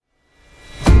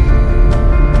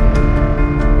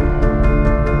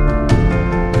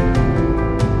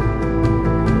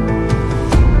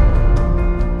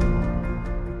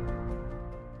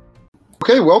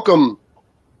Okay, welcome.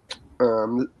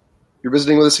 You're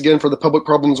visiting with us again for the Public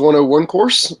Problems 101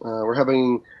 course. We're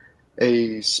having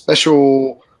a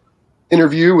special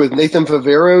interview with Nathan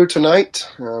Favero tonight.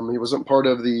 He wasn't part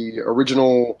of the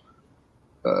original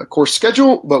course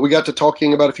schedule, but we got to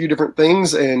talking about a few different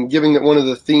things, and given that one of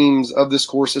the themes of this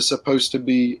course is supposed to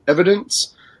be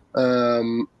evidence,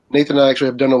 Nathan and I actually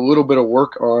have done a little bit of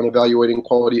work on evaluating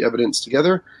quality evidence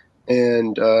together,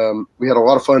 and we had a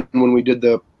lot of fun when we did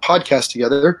the podcast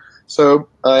together. So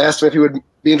I asked him if he would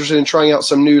be interested in trying out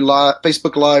some new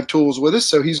Facebook Live tools with us.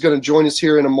 So he's going to join us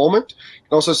here in a moment. You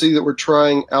can also see that we're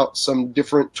trying out some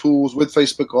different tools with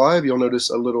Facebook Live. You'll notice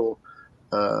a little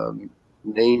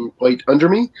nameplate under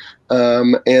me,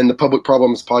 and the Public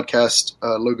Problems Podcast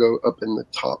logo up in the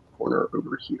top corner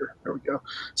over here. There we go.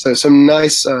 So some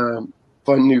nice, fun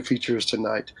new features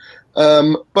tonight.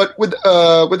 But with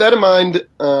that in mind,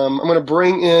 I'm going to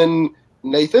bring in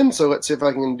Nathan. So let's see if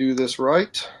I can do this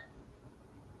right.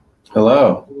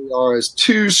 Hello. We are as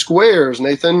two squares,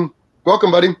 Nathan.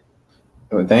 Welcome, buddy.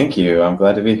 Oh, thank you. I'm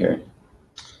glad to be here.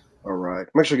 All right.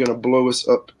 I'm actually going to blow us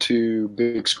up to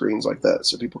big screens like that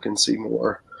so people can see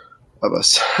more of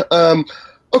us.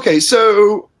 Okay,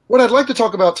 so what I'd like to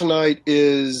talk about tonight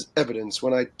is evidence.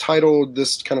 When I titled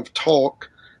this kind of talk,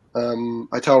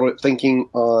 I titled it Thinking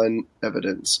on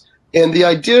Evidence. And the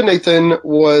idea, Nathan,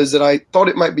 was that I thought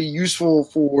it might be useful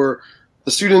for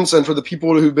the students and for the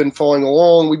people who've been following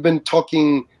along. We've been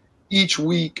talking each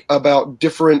week about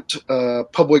different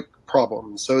public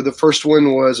problems. So the first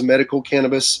one was medical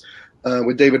cannabis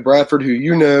with David Bradford, who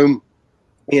you know.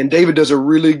 And David does a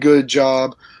really good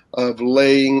job of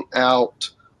laying out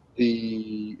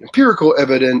the empirical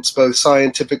evidence, both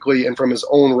scientifically and from his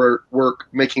own work,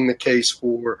 making the case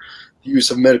for the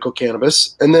use of medical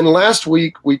cannabis. And then last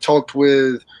week I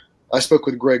spoke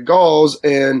with Greg Galls,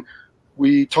 and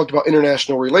we talked about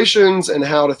international relations and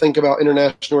how to think about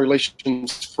international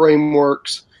relations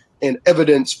frameworks and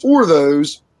evidence for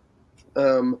those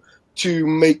to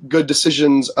make good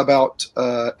decisions about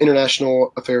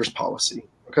international affairs policy.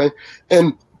 Okay,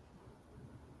 and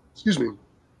excuse me.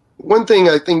 One thing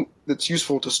I think that's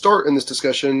useful to start in this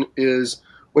discussion is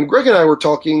when Greg and I were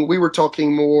talking, we were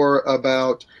talking more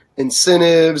about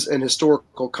incentives and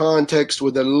historical context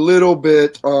with a little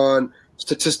bit on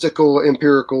statistical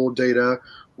empirical data,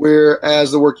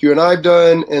 whereas the work you and I have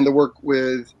done and the work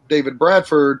with David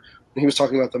Bradford, when he was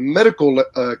talking about the medical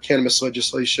cannabis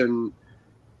legislation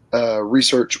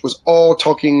research, was all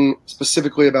talking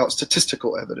specifically about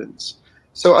statistical evidence.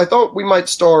 So I thought we might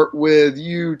start with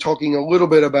you talking a little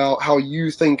bit about how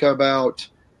you think about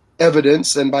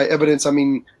evidence, and by evidence I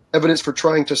mean evidence for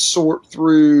trying to sort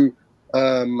through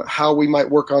how we might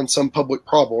work on some public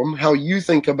problem, how you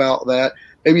think about that,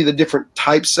 maybe the different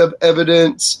types of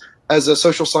evidence as a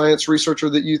social science researcher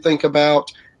that you think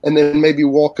about, and then maybe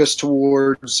walk us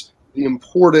towards the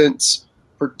importance,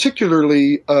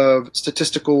 particularly of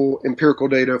statistical empirical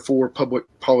data for public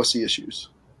policy issues.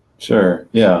 Sure,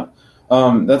 yeah.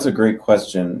 That's a great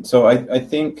question. So I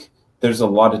think there's a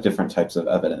lot of different types of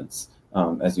evidence,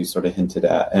 as you sort of hinted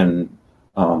at, and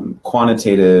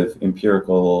quantitative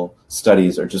empirical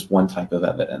studies are just one type of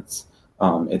evidence.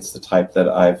 It's the type that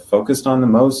I've focused on the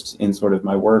most in sort of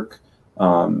my work,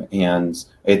 and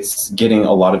it's getting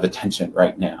a lot of attention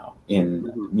right now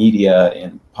in media,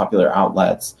 in popular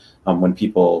outlets, when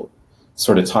people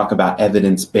sort of talk about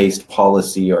evidence-based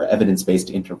policy or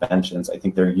evidence-based interventions. I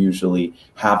think they usually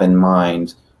have in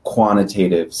mind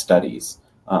quantitative studies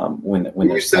when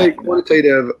you say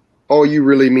quantitative. All you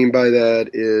really mean by that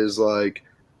is like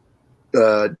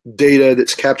data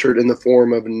that's captured in the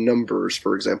form of numbers,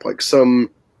 for example, like some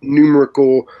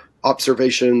numerical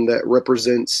observation that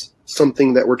represents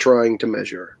something that we're trying to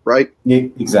measure, right?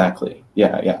 Exactly.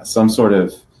 Yeah. Some sort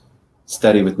of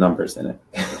study with numbers in it.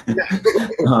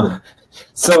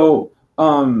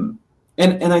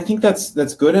 And I think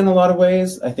that's good in a lot of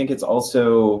ways. I think it's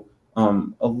also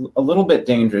a little bit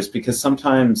dangerous because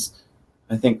sometimes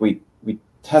I think we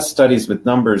test studies with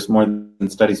numbers more than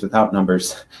studies without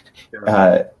numbers,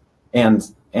 and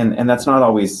that's not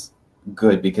always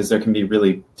good because there can be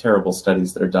really terrible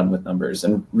studies that are done with numbers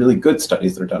and really good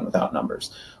studies that are done without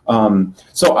numbers.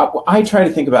 So I try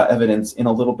to think about evidence in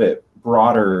a little bit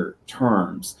broader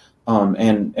terms.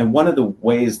 And one of the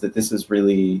ways that this has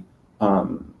really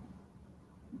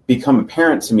become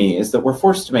apparent to me is that we're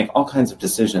forced to make all kinds of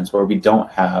decisions where we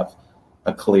don't have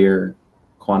a clear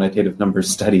quantitative numbers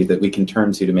study that we can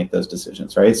turn to make those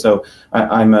decisions, right? So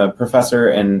I'm a professor,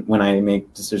 and when I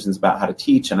make decisions about how to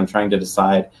teach and I'm trying to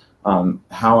decide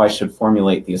how I should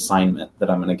formulate the assignment that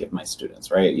I'm going to give my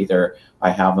students, right? Either I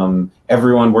have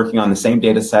everyone working on the same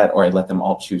data set, or I let them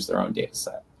all choose their own data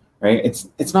set, right?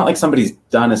 It's not like somebody's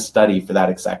done a study for that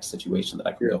exact situation that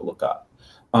I can go look up.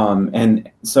 And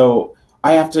so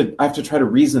I have to try to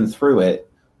reason through it,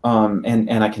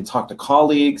 and I can talk to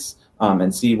colleagues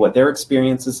and see what their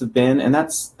experiences have been. And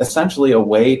that's essentially a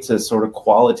way to sort of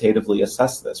qualitatively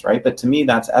assess this, right? But to me,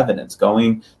 that's evidence,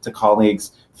 going to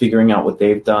colleagues, figuring out what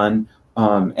they've done,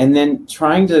 and then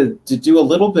trying to do a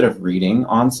little bit of reading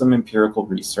on some empirical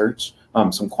research,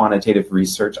 some quantitative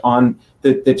research on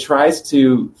that tries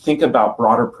to think about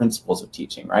broader principles of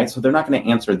teaching, right? So they're not going to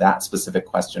answer that specific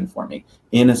question for me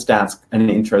in an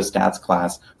intro stats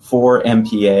class for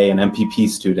MPA and MPP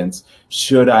students.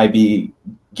 Should I be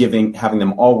having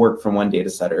them all work from one data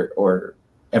set, or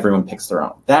everyone picks their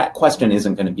own? That question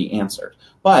isn't going to be answered,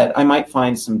 but I might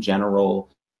find some general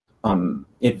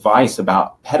advice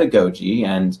about pedagogy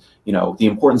and, the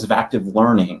importance of active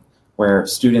learning, where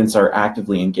students are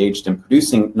actively engaged in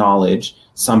producing knowledge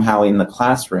somehow in the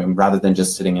classroom rather than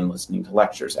just sitting and listening to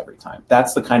lectures every time.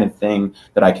 That's the kind of thing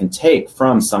that I can take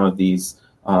from some of these,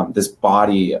 this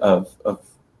body of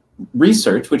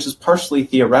research, which is partially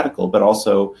theoretical, but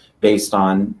also based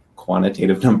on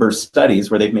quantitative number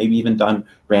studies where they've maybe even done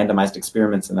randomized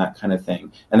experiments and that kind of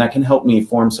thing. And that can help me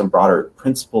form some broader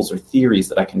principles or theories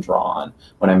that I can draw on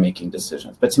when I'm making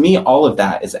decisions. But to me, all of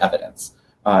that is evidence.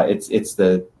 It's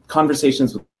the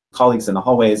conversations with colleagues in the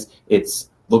hallways. It's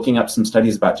looking up some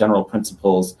studies about general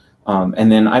principles.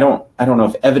 And then I don't know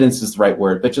if evidence is the right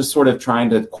word, but just sort of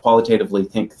trying to qualitatively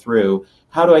think through,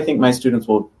 how do I think my students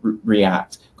will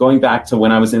react? Going back to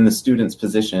when I was in the student's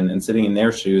position and sitting in their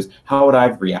shoes, how would I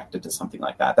have reacted to something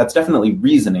like that? That's definitely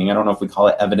reasoning. I don't know if we call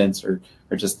it evidence or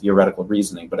just theoretical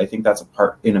reasoning, but I think that's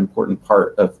an important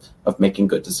part of making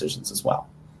good decisions as well.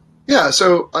 Yeah,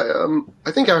 so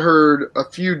I think I heard a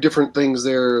few different things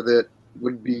there that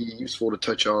would be useful to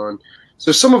touch on.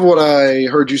 So some of what I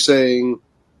heard you saying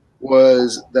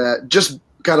was that just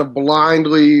kind of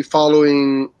blindly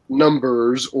following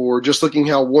numbers, or just looking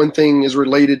how one thing is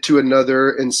related to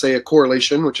another and say a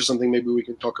correlation, which is something maybe we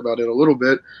can talk about in a little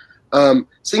bit,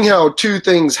 seeing how two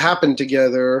things happen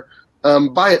together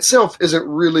by itself isn't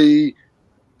really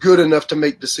good enough to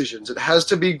make decisions. It has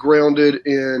to be grounded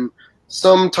in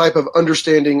some type of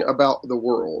understanding about the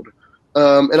world.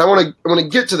 And I want to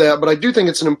get to that, but I do think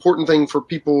it's an important thing for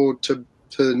people to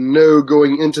know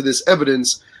going into this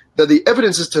evidence, that the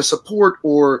evidence is to support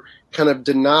or kind of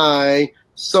deny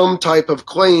some type of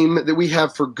claim that we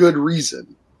have for good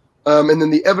reason. And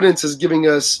then the evidence is giving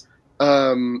us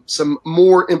some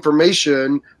more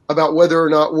information about whether or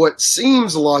not what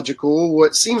seems logical,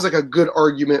 what seems like a good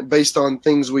argument based on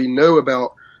things we know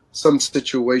about some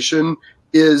situation,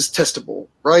 is testable,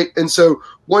 right? And so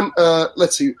one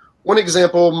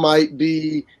example might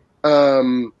be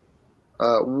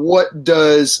what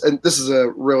does, and this is a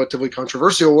relatively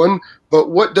controversial one, but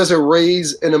what does a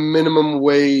raise in a minimum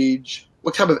wage,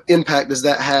 what type of impact does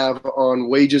that have on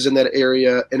wages in that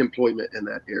area and employment in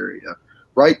that area,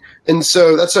 right? And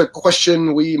so that's a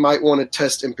question we might want to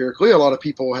test empirically. A lot of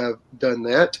people have done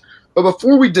that. But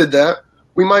before we did that,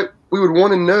 we would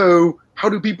want to know, how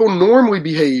do people normally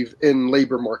behave in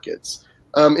labor markets?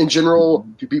 In general,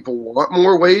 do people want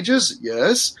more wages?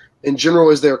 Yes. In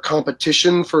general, is there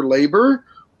competition for labor?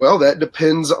 Well, that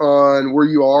depends on where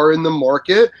you are in the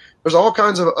market. There's all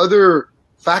kinds of other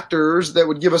factors that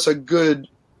would give us a good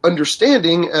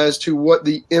understanding as to what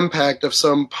the impact of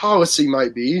some policy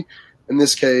might be. In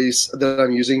this case that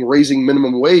I'm using, raising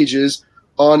minimum wages,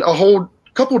 on a whole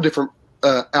couple different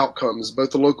outcomes,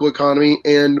 both the local economy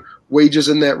and wages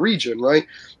in that region, right?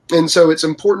 And so it's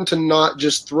important to not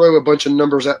just throw a bunch of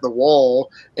numbers at the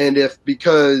wall, and if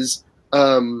because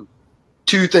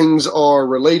two things are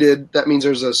related, that means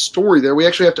there's a story there. We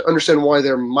actually have to understand why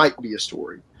there might be a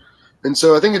story. And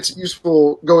so I think it's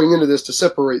useful going into this to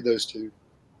separate those two.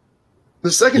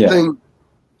 The second thing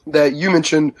that you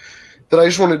mentioned that I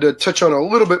just wanted to touch on a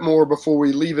little bit more before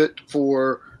we leave it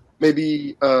for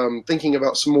maybe thinking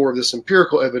about some more of this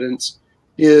empirical evidence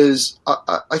is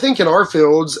I think in our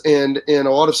fields and in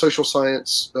a lot of social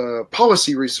science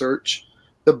policy research,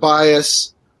 the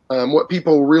bias, what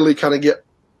people really kind of get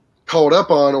caught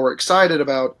up on or excited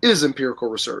about is empirical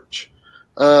research.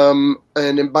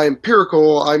 And by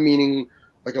empirical, I'm meaning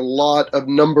like a lot of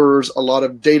numbers, a lot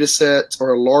of data sets,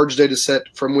 or a large data set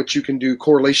from which you can do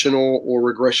correlational or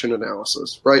regression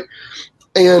analysis, right?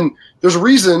 And there's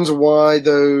reasons why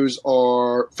those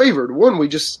are favored. One, we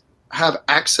just have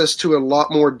access to a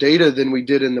lot more data than we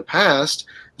did in the past.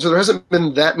 So there hasn't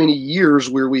been that many years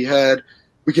where we had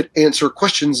answer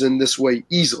questions in this way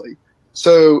easily.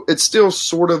 So it's still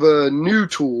sort of a new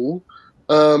tool,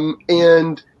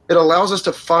 and it allows us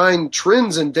to find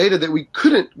trends in data that we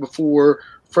couldn't before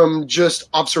from just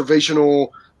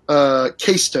observational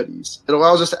case studies. It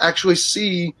allows us to actually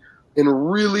see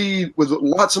with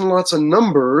lots and lots of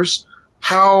numbers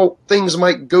how things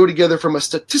might go together from a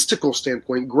statistical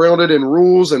standpoint, grounded in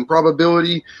rules and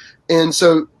probability. And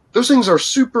so those things are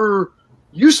super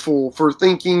useful for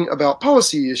thinking about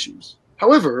policy issues.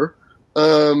 However,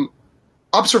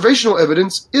 observational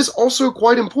evidence is also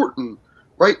quite important,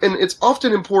 right? And it's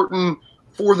often important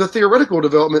for the theoretical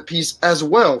development piece as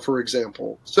well, for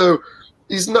example. So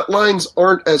these lines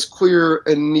aren't as clear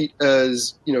and neat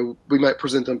as, we might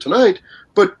present them tonight.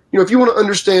 But, if you want to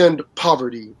understand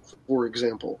poverty, for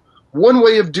example, one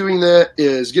way of doing that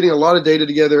is getting a lot of data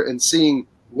together and seeing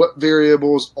what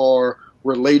variables are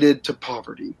related to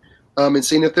poverty, and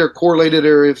seeing if they're correlated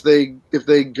or if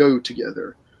they go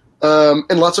together.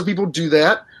 And lots of people do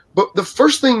that. But the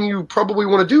first thing you probably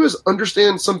want to do is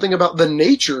understand something about the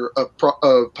nature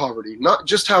of poverty, not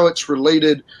just how it's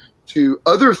related to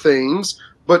other things,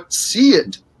 but see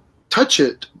it, touch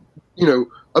it,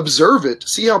 observe it,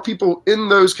 see how people in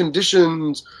those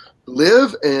conditions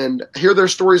live and hear their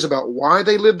stories about why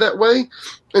they live that way.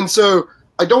 And so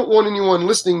I don't want anyone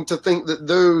listening to think that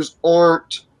those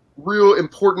aren't real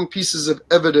important pieces of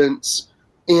evidence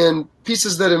and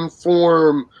pieces that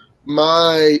inform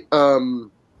my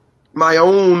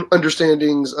own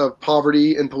understandings of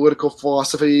poverty and political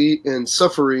philosophy and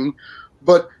suffering.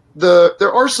 But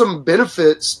there are some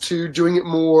benefits to doing it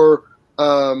more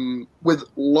with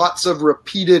lots of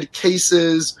repeated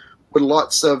cases, with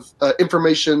lots of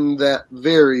information that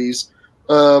varies.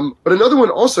 But another one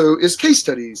also is case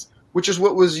studies, which is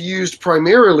what was used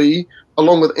primarily,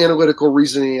 along with analytical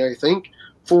reasoning, I think,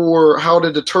 for how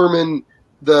to determine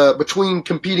between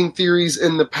competing theories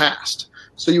in the past.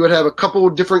 So you would have a couple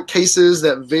of different cases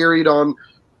that varied on,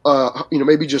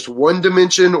 maybe just one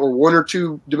dimension or one or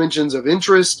two dimensions of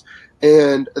interest,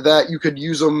 and that you could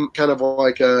use them kind of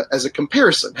like as a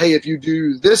comparison. Hey, if you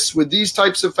do this with these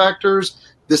types of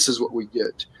factors, this is what we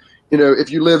get.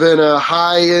 If you live in a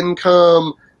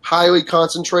high-income, highly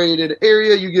concentrated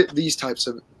area, you get these types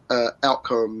of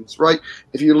outcomes, right?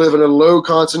 If you live in a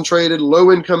low-concentrated,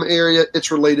 low-income area, it's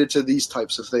related to these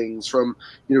types of things from,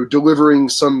 delivering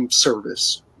some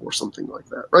service or something like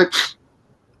that, right?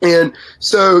 And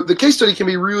so the case study can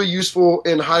be really useful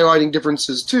in highlighting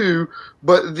differences too,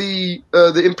 but the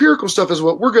empirical stuff is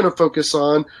what we're going to focus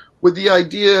on, with the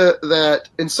idea that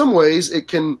in some ways it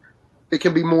can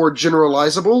be more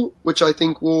generalizable, which I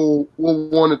think we'll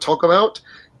want to talk about.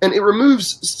 And it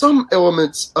removes some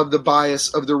elements of the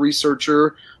bias of the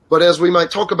researcher, but as we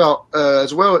might talk about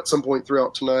as well at some point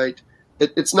throughout tonight,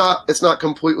 it's not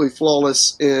completely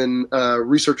flawless in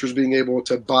researchers being able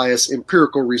to bias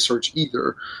empirical research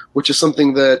either, which is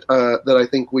something that I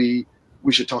think we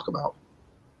should talk about.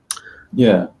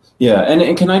 Yeah,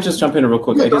 and can I just jump in real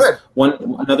quick? Yeah, I guess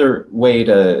another way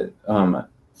to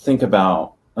think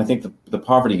about, I think the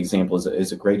poverty example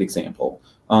is a great example.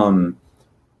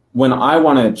 When I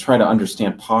want to try to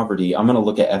understand poverty, I'm going to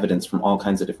look at evidence from all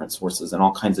kinds of different sources and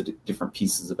all kinds of different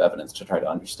pieces of evidence to try to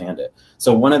understand it.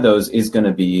 So one of those is going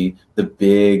to be the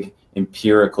big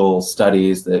empirical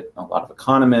studies that a lot of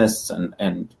economists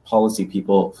and policy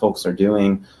folks are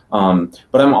doing.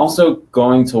 But I'm also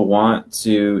going to want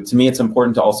to me, it's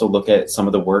important to also look at some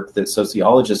of the work that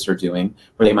sociologists are doing,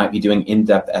 where they might be doing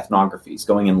in-depth ethnographies,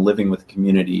 going and living with a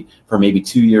community for maybe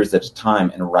 2 years at a time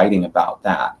and writing about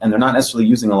that. And they're not necessarily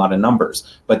using a lot of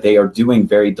numbers, but they are doing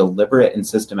very deliberate and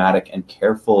systematic and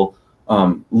careful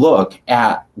look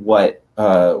at what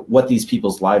these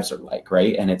people's lives are like,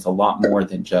 right? And it's a lot more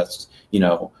than just,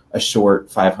 a short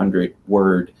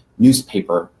 500-word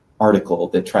newspaper article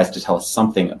that tries to tell us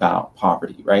something about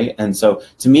poverty, right? And so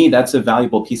to me, that's a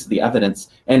valuable piece of the evidence.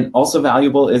 And also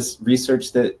valuable is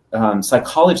research that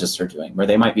psychologists are doing, where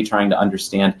they might be trying to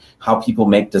understand how people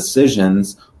make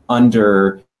decisions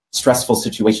under stressful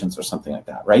situations or something like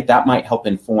that, right? That might help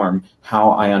inform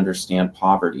how I understand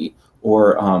poverty,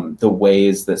 or the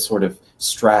ways that sort of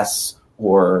stress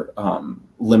or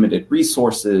limited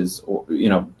resources, or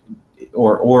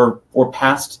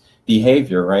past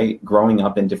behavior, right? Growing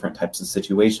up in different types of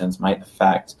situations might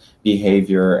affect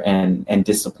behavior and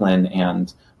discipline,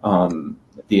 and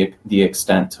the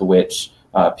extent to which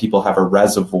people have a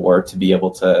reservoir to be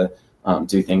able to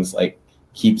do things like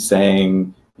keep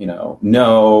saying,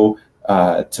 no,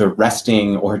 to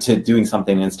resting or to doing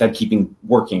something, and instead keeping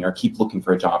working or keep looking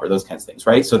for a job or those kinds of things,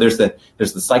 right? So there's the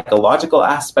psychological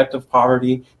aspect of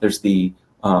poverty. There's the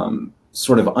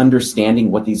sort of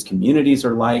understanding what these communities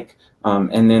are like.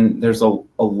 And then there's a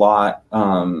lot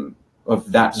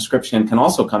of that description can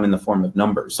also come in the form of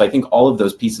numbers. So I think all of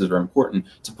those pieces are important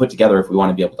to put together if we want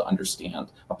to be able to understand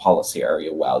a policy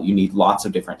area well. You need lots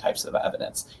of different types of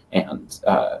evidence. And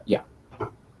yeah.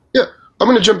 Yeah, I'm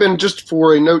going to jump in just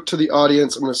for a note to the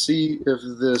audience. I'm going to see if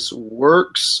this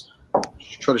works.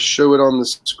 Try to show it on the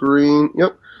screen.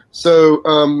 Yep. So,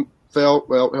 well,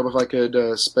 how about if I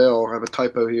could spell? I have a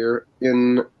typo here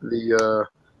in the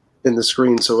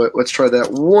screen. So let's try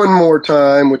that one more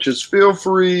time, which is feel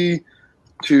free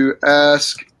to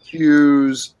ask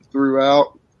cues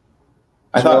throughout.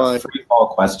 I thought free fall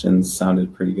questions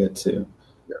sounded pretty good too.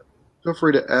 Yeah. Feel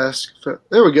free to ask.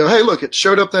 There we go. Hey, look, it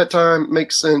showed up that time.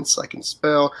 Makes sense. I can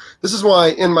spell. This is why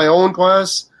in my own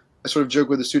class, I sort of joke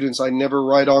with the students, I never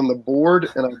write on the board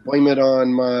and I blame it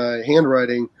on my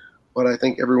handwriting. But I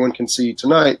think everyone can see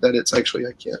tonight that it's actually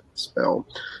I can't spell.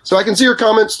 So I can see your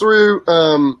comments through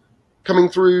coming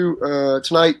through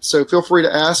tonight. So feel free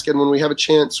to ask, and when we have a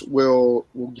chance, we'll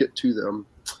get to them.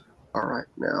 All right,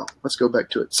 now let's go back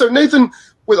to it. So Nathan,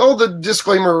 with all the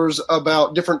disclaimers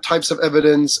about different types of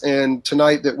evidence, and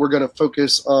tonight that we're going to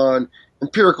focus on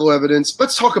empirical evidence,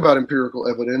 let's talk about empirical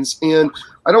evidence. And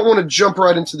I don't want to jump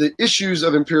right into the issues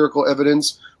of empirical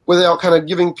evidence without kind of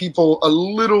giving people a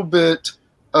little bit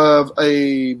of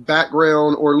a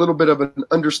background or a little bit of an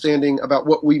understanding about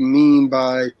what we mean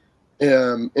by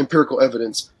empirical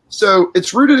evidence. So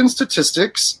it's rooted in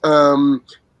statistics,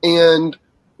 and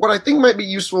what I think might be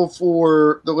useful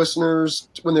for the listeners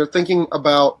when they're thinking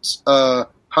about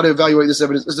how to evaluate this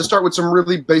evidence is to start with some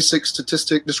really basic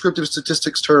descriptive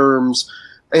statistics terms,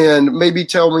 and maybe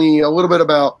tell me a little bit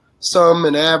about sum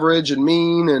and average and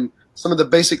mean and some of the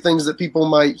basic things that people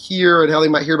might hear and how they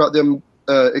might hear about them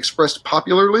expressed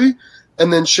popularly,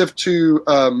 and then shift to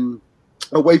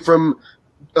away from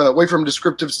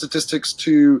descriptive statistics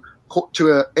to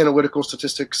analytical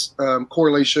statistics,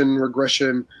 correlation,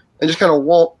 regression, and just kind of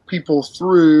walk people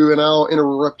through. And I'll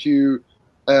interrupt you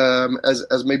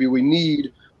as maybe we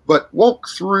need, but walk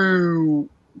through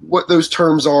what those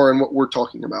terms are and what we're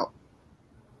talking about.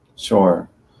 Sure.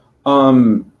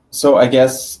 So I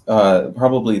guess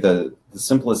probably the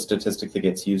simplest statistic that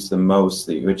gets used the most,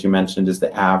 which you mentioned, is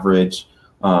the average,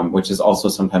 which is also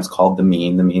sometimes called the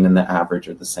mean. The mean and the average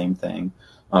are the same thing,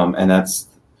 and that's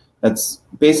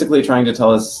basically trying to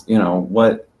tell us,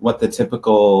 what the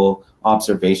typical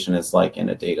observation is like in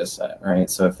a data set, right?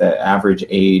 So if the average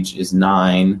age is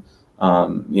 9,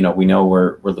 we know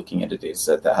we're looking at a data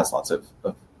set that has lots of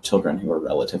children who are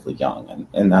relatively young,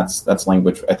 and that's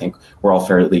language I think we're all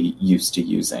fairly used to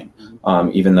using,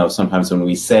 even though sometimes when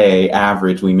we say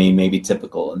average, we maybe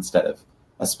typical instead of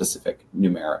a specific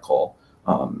numerical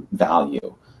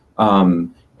value.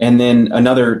 And then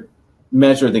another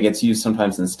measure that gets used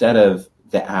sometimes instead of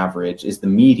the average is the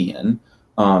median,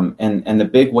 and the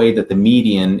big way that the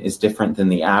median is different than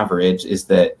the average is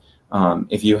that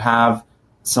if you have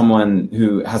someone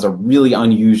who has a really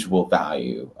unusual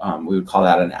value, we would call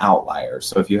that an outlier.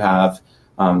 So if you have,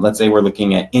 let's say we're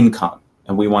looking at income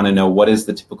and we want to know what is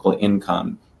the typical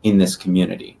income in this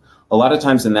community. A lot of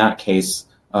times in that case,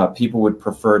 people would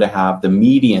prefer to have the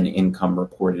median income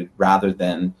reported rather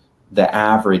than the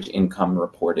average income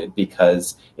reported,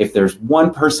 because if there's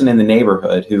one person in the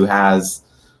neighborhood who has,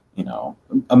 a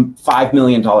 $5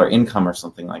 million income or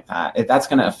something like that, that's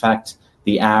going to affect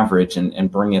the average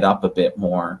and bring it up a bit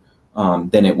more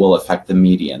than it will affect the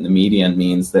median. The median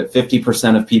means that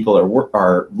 50% of people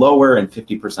are lower and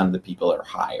 50% of the people are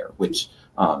higher, which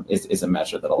is a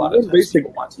measure that a lot of times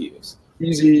people want to use.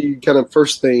 Easy kind of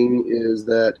first thing is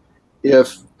that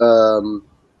if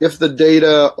the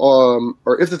data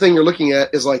or if the thing you're looking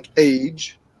at is like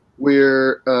age,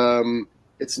 where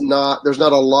there's not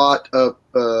a lot of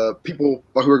people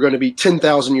who are going to be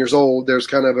 10,000 years old, there's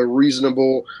kind of a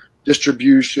reasonable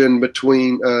distribution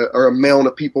between or amount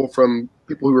of people from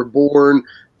people who are born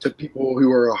to people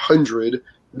who are 100.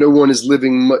 No one is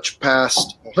living much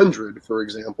past 100, for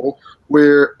example,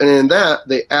 and in that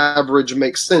the average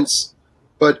makes sense.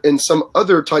 But in some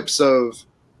other types of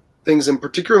things, in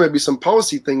particular, maybe some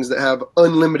policy things that have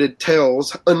unlimited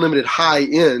tails, unlimited high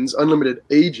ends, unlimited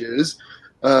ages,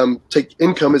 take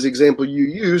income as the example you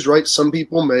used, right? Some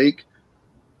people make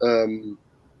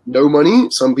no money.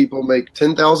 Some people make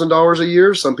 $10,000 a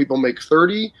year. Some people make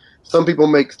 30. Some people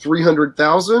make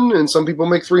 300,000, and some people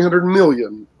make 300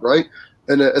 million, right?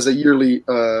 And as a yearly,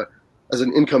 as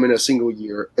an income in a single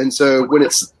year. And so when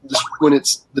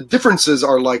the differences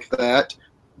are like that,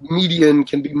 median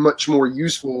can be much more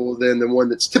useful than the one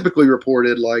that's typically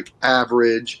reported, like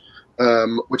average,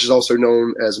 which is also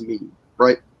known as mean,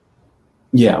 right?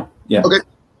 Yeah, yeah. Okay.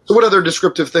 So what other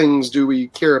descriptive things do we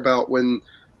care about when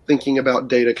thinking about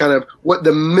data? Kind of what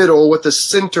the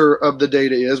center of the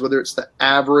data is, whether it's the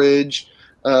average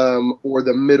or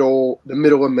the middle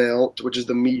amount, which is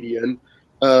the median.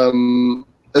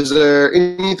 Is there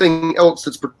anything else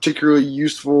that's particularly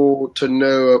useful to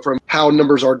know from how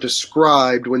numbers are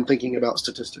described when thinking about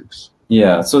statistics?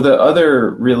 Yeah, so the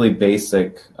other really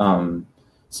basic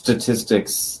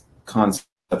statistics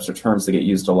concepts or terms that get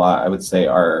used a lot, I would say,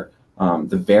 are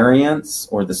the variance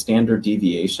or the standard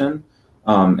deviation.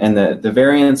 And the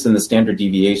variance and the standard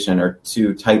deviation are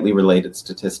two tightly related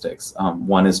statistics.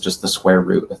 One is just the square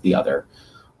root of the other.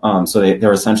 So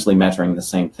they're essentially measuring the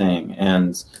same thing.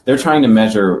 And they're trying to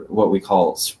measure what we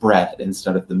call spread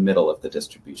instead of the middle of the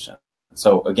distribution.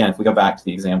 So again, if we go back to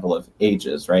the example of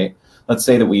ages, right? Let's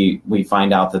say that we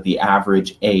find out that the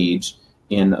average age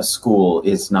in a school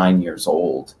is 9 years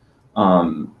old.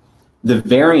 The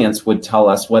variance would tell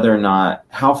us whether or not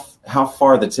how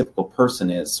far the typical person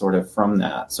is sort of from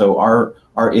that. So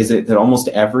is it that almost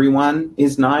everyone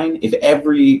is 9? If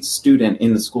every student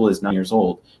in the school is 9 years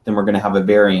old, then we're going to have a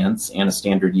variance and a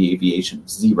standard deviation of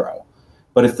 0.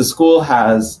 But if the school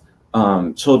has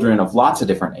children of lots of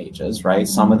different ages, right?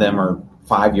 Some of them are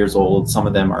 5 years old, some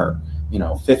of them are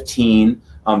 15.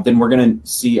 Then we're going to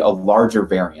see a larger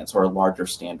variance or a larger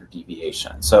standard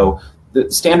deviation. So the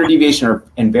standard deviation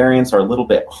and variance are a little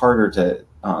bit harder to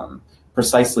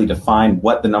precisely define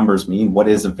what the numbers mean. What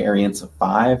is a variance of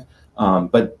 5?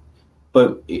 But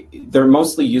they're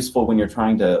mostly useful when you're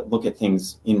trying to look at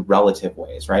things in relative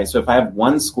ways, right? So if I have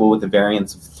one school with a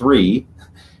variance of 3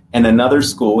 and another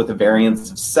school with a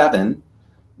variance of 7,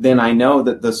 then I know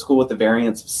that the school with the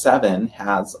variance of 7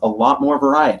 has a lot more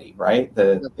variety, right?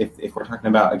 If we're talking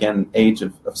about, again, age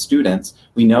of students,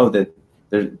 we know that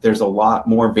there's a lot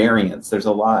more variance. There's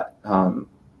a lot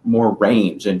more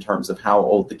range in terms of how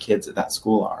old the kids at that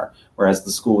school are. Whereas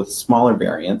the school with smaller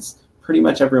variance, pretty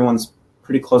much everyone's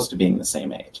pretty close to being the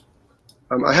same age.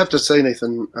 I have to say,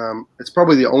 Nathan, it's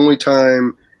probably the only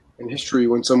time in history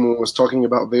when someone was talking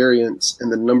about variance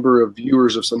and the number of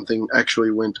viewers of something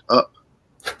actually went up.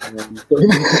 In the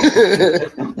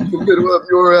middle of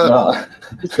your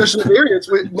discussion of variance,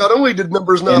 not only did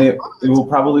numbers not... And it will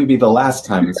probably be the last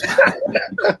time.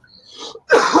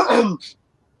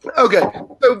 Okay,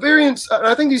 so variance,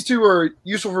 I think these two are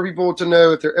useful for people to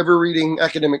know if they're ever reading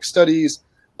academic studies.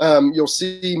 You'll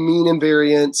see mean and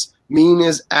variance. Mean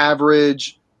is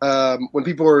average. When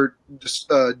people are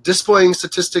displaying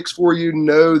statistics for you,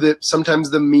 know that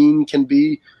sometimes the mean can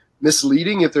be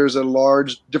misleading if there's a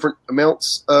large different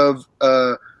amounts of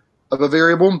a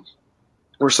variable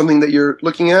or something that you're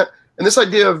looking at. And this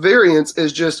idea of variance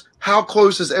is just how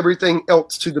close is everything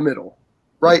else to the middle,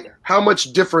 right? How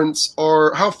much difference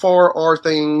how far are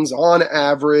things on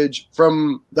average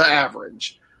from the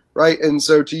average, right? And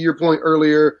so to your point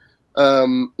earlier,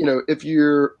 if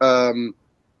you're,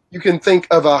 you can think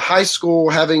of a high school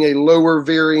having a lower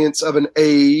variance of an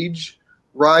age,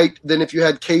 right, than if you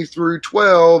had K through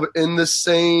 12 in the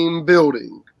same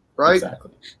building, right?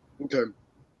 Exactly. Okay.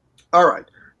 All right.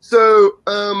 So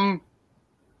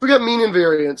we got mean and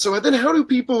variance. So then how do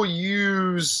people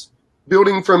use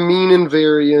building from mean and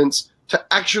variance to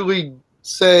actually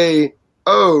say,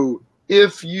 oh,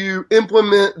 if you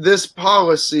implement this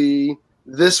policy,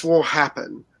 this will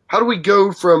happen? How do we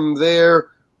go from there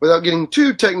without getting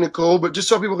too technical, but just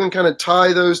so people can kind of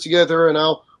tie those together, and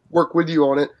I'll work with you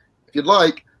on it if you'd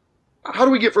like. How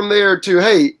do we get from there to,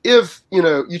 hey, if,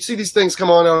 you see these things come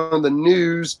on the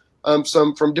news,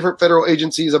 some from different federal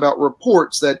agencies about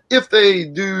reports that if they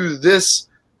do this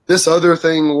other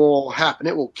thing will happen.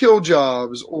 It will kill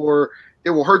jobs or it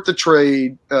will hurt the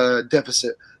trade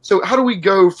deficit. So how do we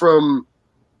go from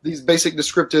these basic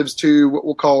descriptives to what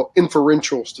we'll call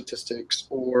inferential statistics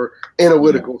or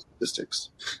analytical statistics?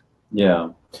 Yeah.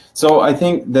 So I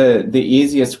think the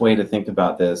easiest way to think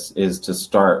about this is to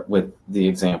start with the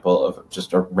example of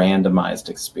just a randomized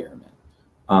experiment.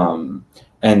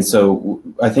 And so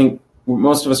I think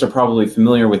most of us are probably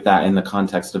familiar with that in the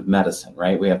context of medicine,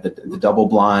 right? We have the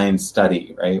double-blind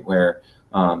study, right, where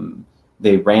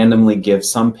they randomly give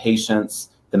some patients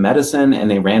the medicine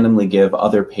and they randomly give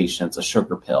other patients a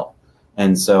sugar pill.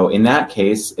 And so in that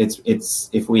case, it's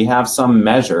if we have some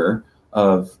measure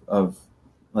of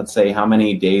let's say how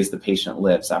many days the patient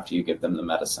lives after you give them the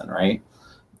medicine, right?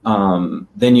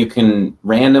 Then you can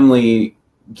randomly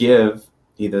give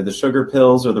either the sugar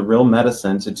pills or the real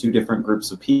medicine to two different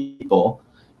groups of people.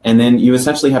 And then you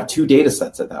essentially have two data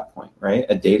sets at that point, right?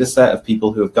 A data set of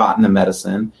people who have gotten the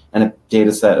medicine and a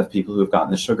data set of people who have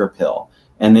gotten the sugar pill.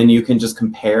 And then you can just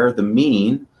compare the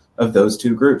mean of those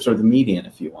two groups, or the median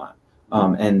if you want.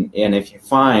 And if you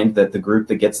find that the group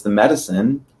that gets the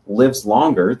medicine lives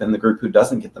longer than the group who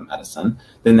doesn't get the medicine,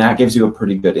 then that gives you a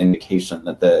pretty good indication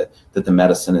that the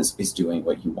medicine is doing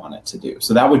what you want it to do.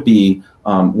 So that would be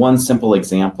one simple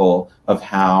example of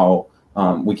how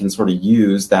we can sort of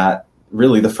use that,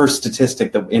 really the first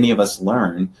statistic that any of us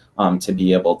learn, to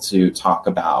be able to talk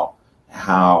about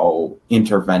how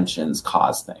interventions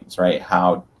cause things, right?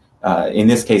 How, in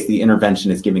this case, the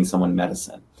intervention is giving someone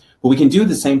medicine. But we can do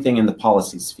the same thing in the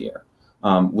policy sphere.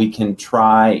 We can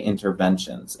try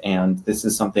interventions, and this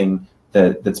is something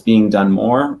that's being done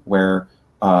more, where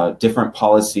different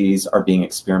policies are being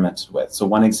experimented with. So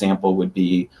one example would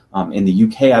be in the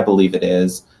UK, I believe it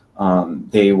is,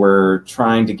 they were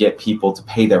trying to get people to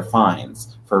pay their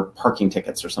fines for parking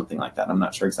tickets or something like that. I'm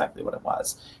not sure exactly what it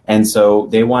was. And so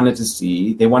they wanted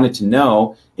to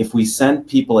know if we sent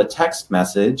people a text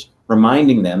message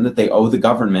reminding them that they owe the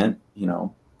government,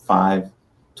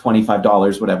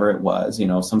 $25, whatever it was,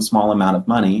 some small amount of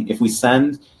money. If we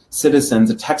send citizens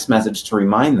a text message to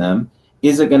remind them,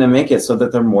 is it going to make it so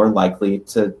that they're more likely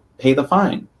to pay the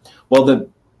fine? Well, the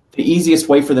easiest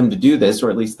way for them to do this,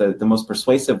 or at least the most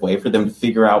persuasive way for them to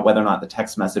figure out whether or not the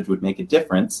text message would make a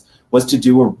difference, was to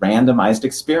do a randomized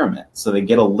experiment. So they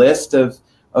get a list of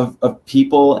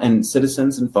people and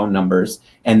citizens and phone numbers,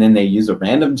 and then they use a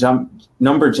random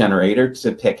number generator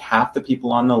to pick half the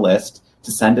people on the list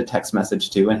to send a text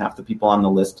message to, and half the people on the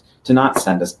list to not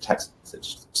send a text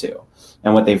message to.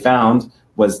 And what they found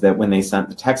was that when they sent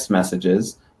the text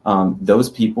messages, those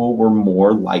people were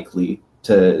more likely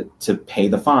to pay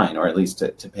the fine, or at least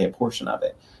to pay a portion of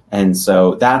it. And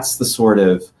so that's the sort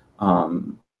of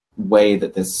way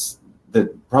that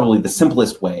probably the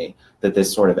simplest way that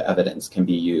this sort of evidence can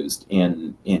be used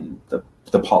in the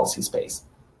policy space.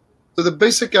 So the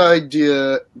basic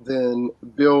idea then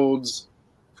builds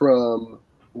from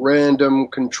random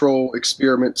control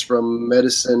experiments from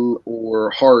medicine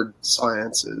or hard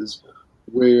sciences,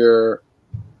 where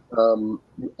you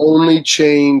only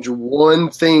change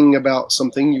one thing about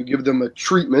something. You give them a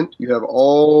treatment. You have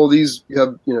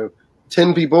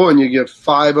 10 people, and you give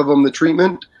 5 of them the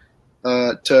treatment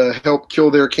to help kill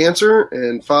their cancer,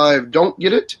 and 5 don't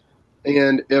get it.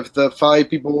 And if the 5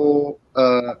 people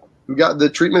who got the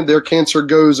treatment, their cancer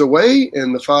goes away,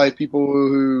 and the 5 people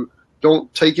who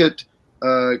don't take it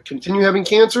continue having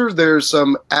cancer, there's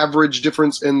some average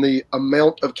difference in the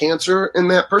amount of cancer in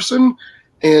that person.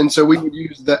 And so we would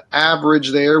use the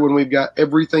average there when we've got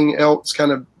everything else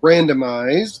kind of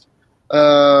randomized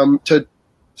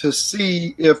to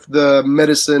see if the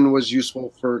medicine was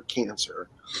useful for cancer.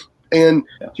 And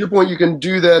to your point, you can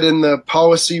do that in the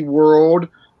policy world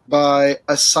by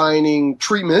assigning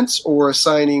treatments or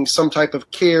assigning some type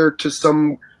of care to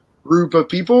some group of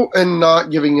people and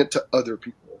not giving it to other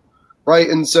people, right?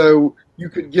 And so you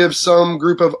could give some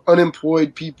group of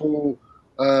unemployed people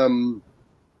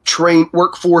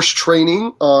workforce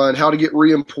training on how to get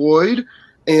reemployed,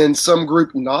 and some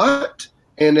group not.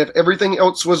 And if everything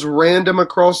else was random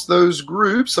across those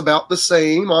groups, about the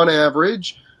same on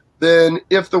average, then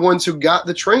if the ones who got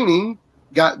the training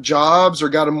got jobs or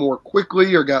got them more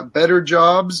quickly or got better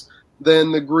jobs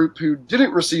than the group who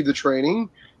didn't receive the training,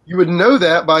 you would know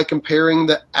that by comparing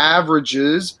the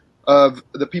averages of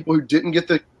the people who didn't get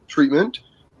the treatment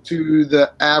to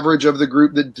the average of the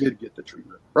group that did get the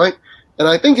treatment, right? And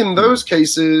I think in those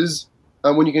cases,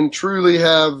 when you can truly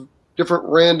have different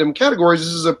random categories,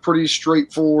 this is a pretty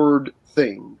straightforward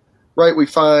thing, right? We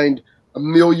find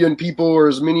 1 million people, or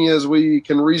as many as we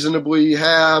can reasonably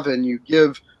have, and you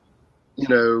give,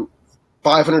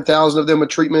 500,000 of them a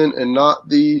treatment and not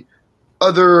the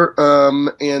other,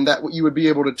 and that you would be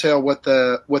able to tell what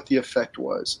the effect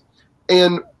was.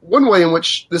 And one way in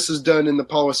which this is done in the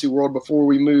policy world, before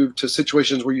we move to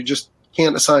situations where you just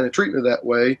can't assign a treatment that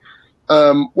way,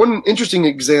 one interesting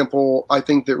example I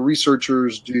think that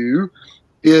researchers do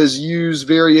is use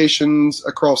variations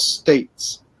across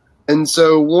states. And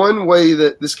so one way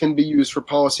that this can be used for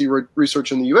policy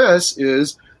research in the U.S.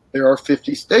 is there are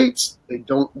 50 states. They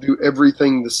don't do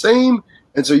everything the same.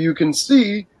 And so you can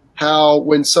see how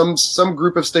when some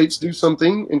group of states do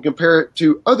something and compare it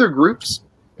to other groups,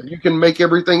 if you can make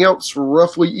everything else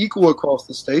roughly equal across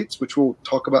the states, which we'll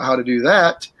talk about how to do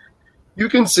that, you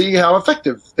can see how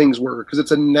effective things were, because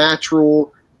it's a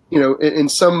natural, in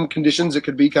some conditions it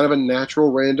could be kind of a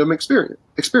natural random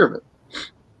experiment.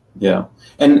 Yeah.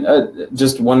 And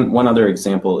just one other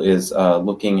example is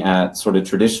looking at sort of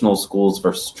traditional schools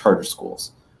versus charter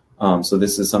schools. So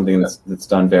this is something that's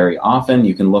done very often.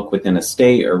 You can look within a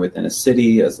state or within a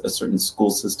city, a certain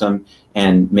school system,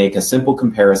 and make a simple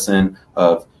comparison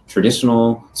of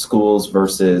traditional schools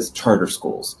versus charter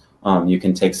schools. You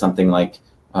can take something like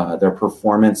their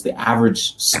performance, the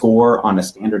average score on a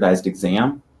standardized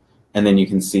exam, and then you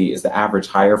can see, is the average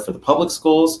higher for the public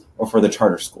schools or for the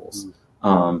charter schools?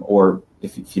 Or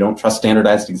if you don't trust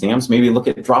standardized exams, maybe look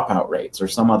at dropout rates or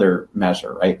some other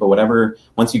measure, right? But whatever,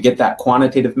 once you get that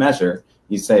quantitative measure,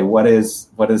 you say, what is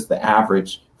the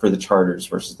average for the charters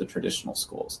versus the traditional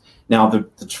schools? Now,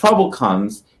 the trouble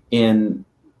comes in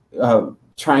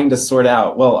trying to sort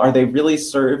out, well, are they really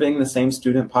serving the same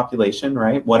student population,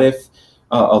 right? What if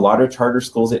a lot of charter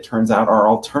schools, it turns out, are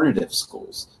alternative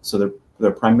schools? So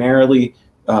they're primarily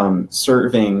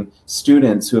serving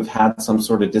students who have had some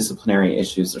sort of disciplinary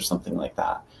issues or something like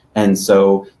that. And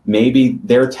so maybe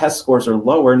their test scores are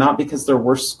lower, not because they're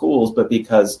worse schools, but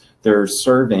because they're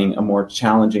serving a more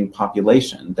challenging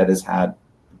population that has had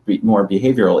more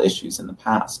behavioral issues in the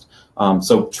past.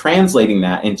 So translating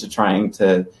that into trying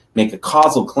to make a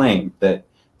causal claim that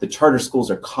the charter schools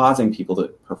are causing people to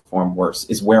perform worse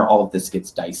is where all of this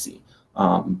gets dicey.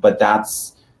 But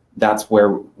that's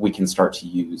where we can start to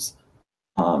use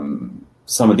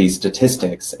some of these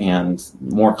statistics, and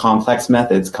more complex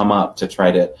methods come up to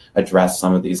try to address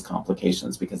some of these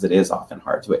complications, because it is often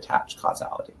hard to attach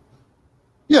causality.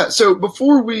 Yeah, so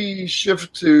before we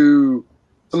shift to,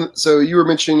 so you were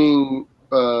mentioning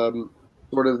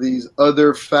sort of these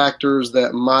other factors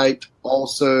that might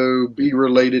also be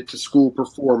related to school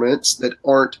performance that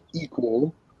aren't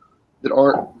equal, that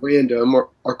aren't random, or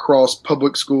across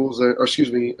public schools, or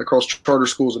across charter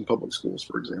schools and public schools,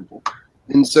 for example.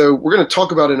 And so we're going to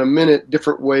talk about in a minute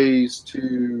different ways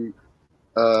to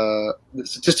the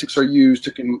statistics are used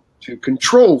to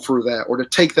control for that, or to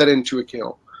take that into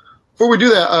account. Before we do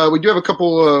that, we do have a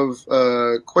couple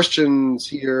of questions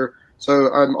here.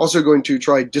 So I'm also going to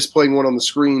try displaying one on the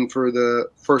screen for the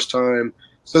first time.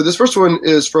 So this first one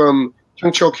is from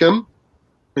Kyung-Chul Kim,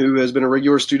 who has been a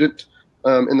regular student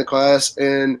in the class.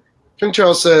 And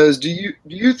Kyung-Chul says, do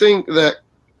you think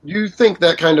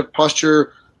that kind of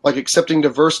posture, like accepting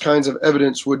diverse kinds of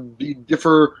evidence, would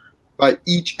differ by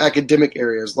each academic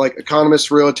areas? Like economists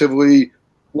relatively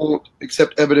won't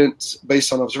accept evidence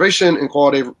based on observation and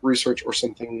qualitative research, or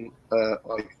something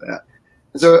like that.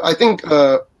 So I think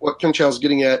what Kyung-Chul is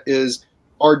getting at is,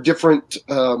 are different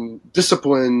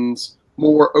disciplines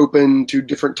more open to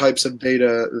different types of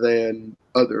data than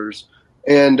others?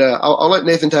 And I'll let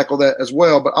Nathan tackle that as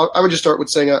well. But I would just start with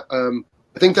saying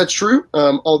I think that's true,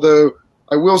 although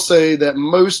I will say that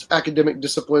most academic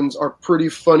disciplines are pretty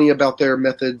funny about their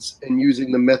methods and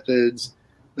using the methods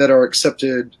that are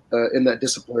accepted in that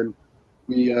discipline.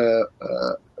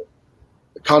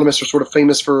 Economists are sort of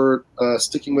famous for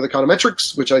sticking with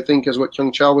econometrics, which I think is what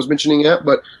Kyung-Chul was mentioning at,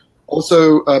 but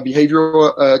also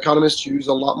behavioral economists use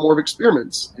a lot more of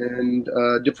experiments and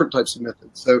different types of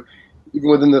methods. So even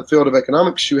within the field of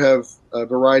economics, you have a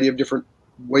variety of different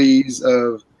ways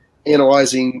of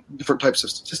analyzing different types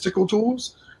of statistical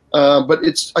tools. But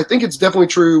I think it's definitely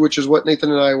true, which is what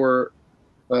Nathan and I were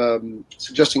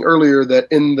suggesting earlier, that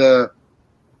in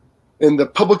the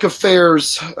public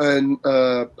affairs and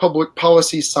public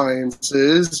policy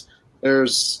sciences,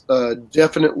 there's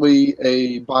definitely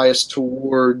a bias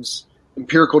towards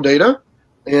empirical data,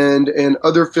 and in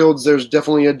other fields, there's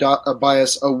definitely a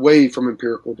bias away from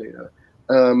empirical data.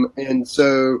 And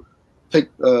so take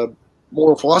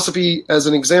moral philosophy as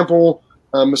an example.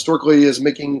 Historically is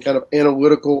making kind of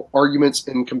analytical arguments,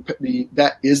 and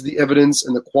that is the evidence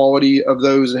and the quality of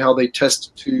those and how they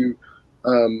test to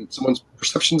someone's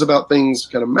perceptions about things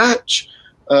kind of match.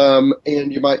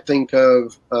 And you might think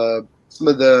of some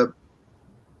of the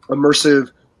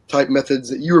immersive type methods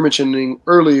that you were mentioning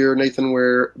earlier, Nathan,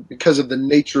 where because of the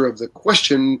nature of the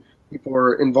question, people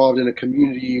are involved in a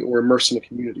community or immersed in a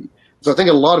community. So I think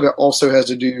a lot of it also has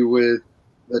to do with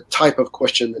the type of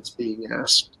question that's being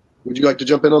asked. Would you like to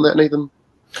jump in on that, Nathan?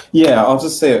 Yeah, I'll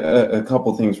just say a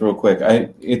couple things real quick.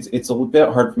 It's a bit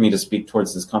hard for me to speak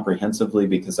towards this comprehensively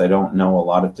because I don't know a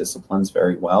lot of disciplines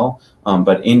very well.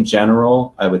 But in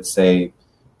general, I would say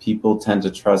people tend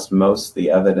to trust most of the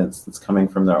evidence that's coming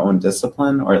from their own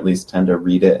discipline, or at least tend to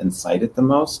read it and cite it the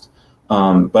most.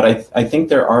 But I think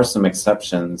there are some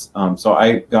exceptions. So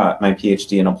I got my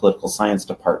PhD in a political science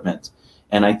department,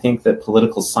 and I think that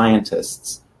political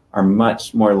scientists are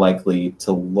much more likely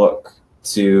to look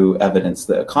to evidence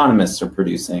that economists are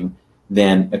producing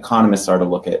than economists are to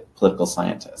look at political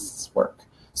scientists' work.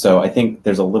 So I think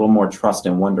there's a little more trust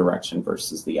in one direction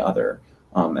versus the other.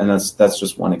 And that's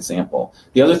just one example.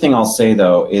 The other thing I'll say,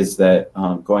 though, is that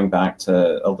going back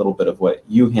to a little bit of what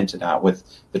you hinted at with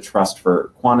the trust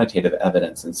for quantitative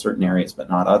evidence in certain areas but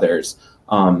not others,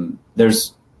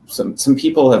 there's some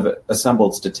people have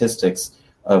assembled statistics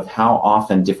of how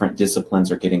often different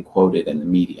disciplines are getting quoted in the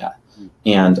media.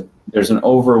 And there's an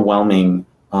overwhelming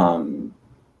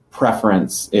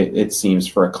preference, it seems,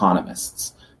 for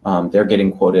economists. They're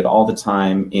getting quoted all the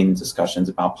time in discussions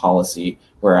about policy,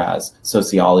 whereas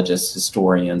sociologists,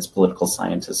 historians, political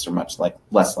scientists are much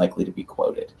less likely to be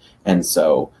quoted. And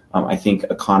so I think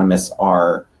economists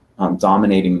are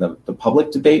dominating the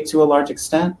public debate to a large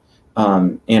extent.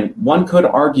 And one could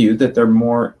argue that they're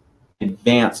more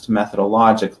advanced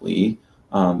methodologically,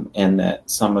 and that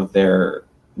some of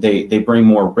they bring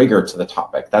more rigor to the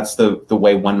topic. That's the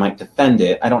way one might defend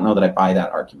it. I don't know that I buy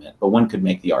that argument, but one could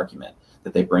make the argument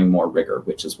that they bring more rigor,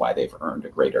 which is why they've earned a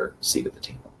greater seat at the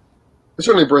table. They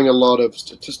certainly bring a lot of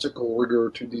statistical rigor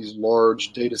to these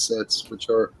large data sets, which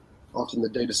are often the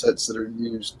data sets that are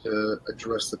used to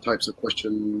address the types of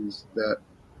questions that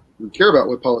we care about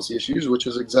with policy issues, which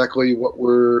is exactly what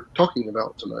we're talking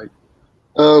about tonight.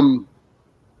 I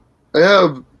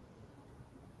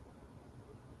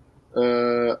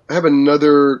have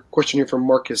another question here from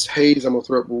Marcus Hayes. I'm going to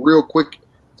throw up real quick.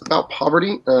 It's about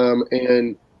poverty,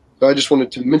 and so I just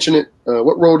wanted to mention it.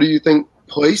 What role do you think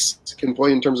place can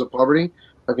play in terms of poverty?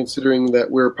 Considering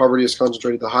that where poverty is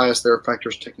concentrated the highest, there are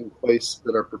factors taking place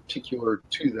that are particular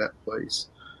to that place.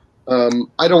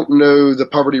 I don't know the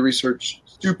poverty research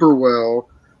super well.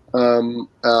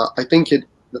 I think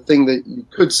the thing that you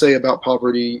could say about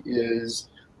poverty is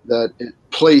that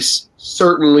place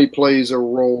certainly plays a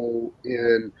role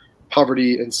in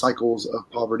poverty and cycles of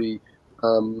poverty.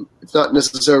 It's not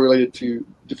necessarily related to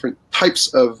different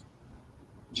types of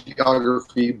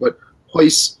geography, but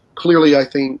place clearly, I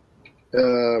think,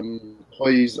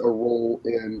 plays a role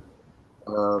in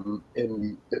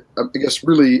I guess,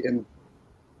 really in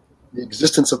the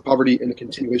existence of poverty and the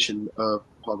continuation of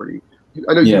poverty.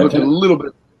 I know you looked at a little bit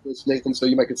at this, Nathan, so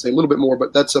you might could say a little bit more,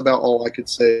 but that's about all I could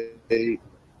say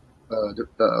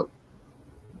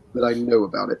that I know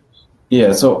about it.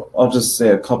 Yeah, so I'll just say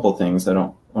a couple things. I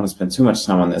don't want to spend too much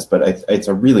time on this, but it's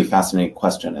a really fascinating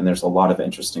question, and there's a lot of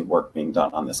interesting work being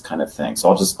done on this kind of thing. So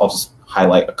I'll just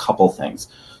highlight a couple things.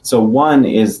 So one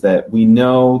is that we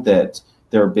know that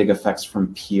there are big effects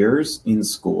from peers in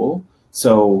school.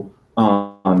 So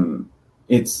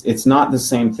it's not the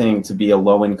same thing to be a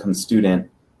low-income student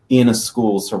in a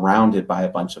school surrounded by a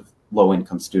bunch of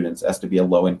low-income students as to be a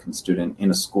low-income student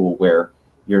in a school where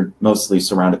you're mostly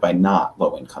surrounded by not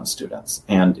low-income students.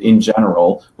 And in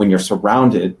general, when you're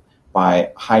surrounded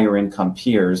by higher income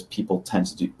peers, people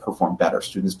tend to perform better.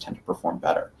 Students tend to perform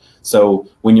better. So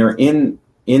when you're in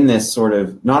this sort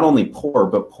of not only poor,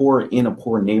 but poor in a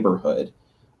poor neighborhood,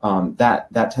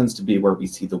 that tends to be where we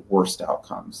see the worst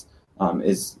outcomes,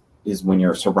 is when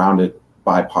you're surrounded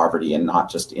by poverty and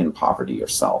not just in poverty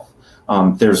yourself.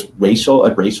 There's a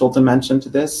racial dimension to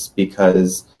this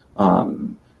because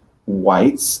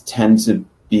whites tend to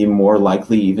be more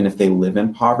likely, even if they live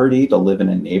in poverty, to live in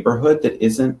a neighborhood that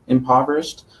isn't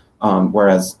impoverished,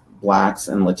 whereas blacks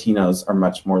and Latinos are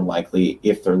much more likely,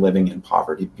 if they're living in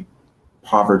poverty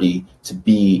to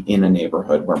be in a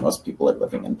neighborhood where most people are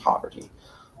living in poverty.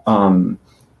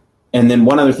 And then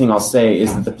one other thing I'll say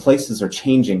is that the places are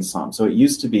changing some. So it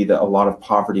used to be that a lot of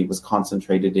poverty was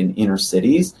concentrated in inner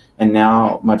cities, and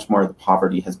now much more of the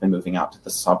poverty has been moving out to the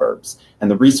suburbs.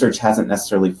 And the research hasn't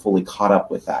necessarily fully caught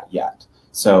up with that yet.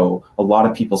 So a lot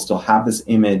of people still have this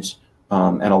image,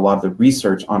 and a lot of the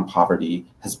research on poverty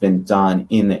has been done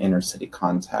in the inner city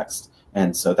context.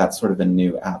 And so that's sort of a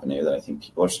new avenue that I think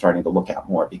people are starting to look at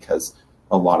more, because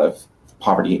a lot of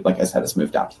poverty, like I said, has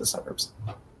moved out to the suburbs.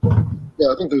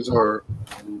 Yeah, I think those are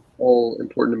all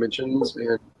important dimensions,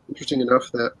 and interesting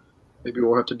enough that maybe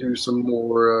we'll have to do some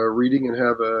more reading and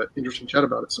have an interesting chat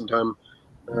about it sometime.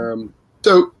 But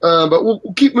we'll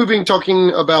keep moving, talking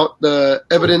about the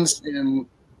evidence and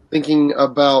thinking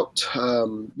about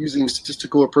using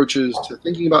statistical approaches to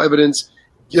thinking about evidence,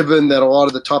 given that a lot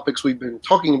of the topics we've been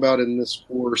talking about in this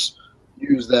course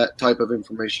use that type of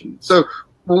information. So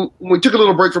when we took a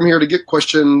little break from here to get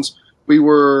questions, we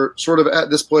were sort of at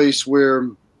this place where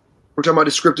we're talking about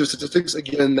descriptive statistics,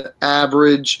 again, the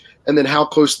average, and then how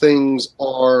close things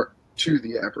are to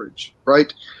the average,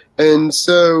 right? And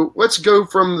so let's go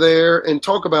from there and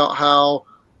talk about how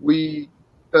we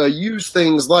use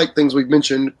things like things we've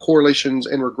mentioned, correlations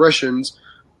and regressions,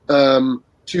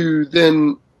 to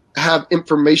then have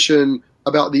information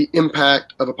about the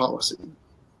impact of a policy.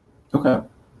 Okay.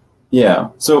 Yeah.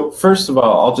 So first of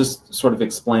all, I'll just sort of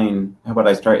explain, how about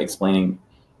I start explaining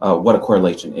what a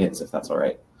correlation is, if that's all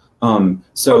right. And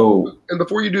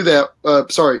before you do that,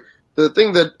 the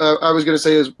thing that I was going to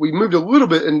say is we moved a little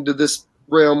bit into this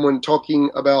realm when talking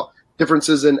about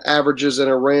differences in averages and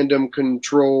a random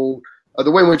control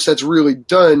The way in which that's really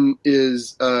done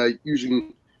is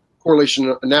using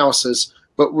correlation analysis.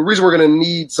 But the reason we're going to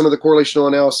need some of the correlational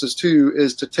analysis too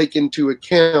is to take into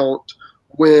account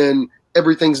when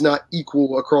everything's not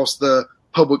equal across the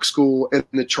public school and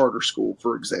the charter school,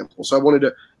 for example. So I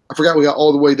forgot we got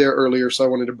all the way there earlier, so I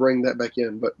wanted to bring that back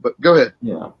in. But go ahead.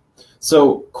 Yeah.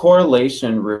 So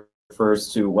correlation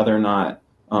refers to whether or not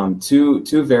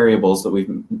two variables that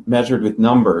we've measured with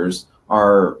numbers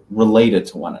are related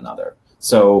to one another.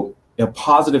 So a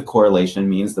positive correlation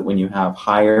means that when you have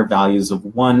higher values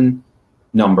of one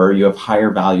number, you have higher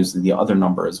values of the other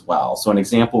number as well. So an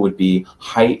example would be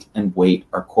height and weight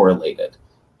are correlated.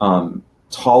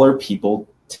 Taller people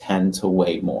tend to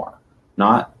weigh more.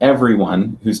 Not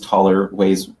everyone who's taller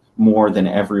weighs more than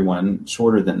everyone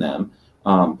shorter than them,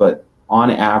 but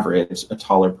on average, a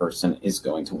taller person is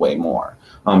going to weigh more.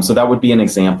 So that would be an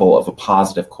example of a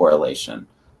positive correlation.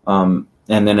 And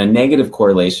then a negative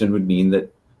correlation would mean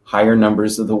that higher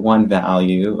numbers of the one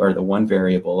value or the one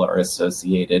variable are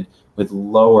associated with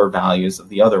lower values of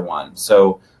the other one.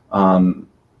 So an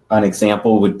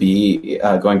example would be,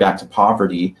 going back to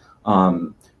poverty,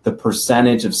 the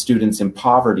percentage of students in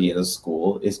poverty at a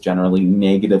school is generally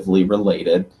negatively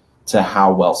related to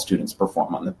how well students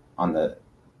perform on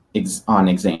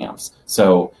exams.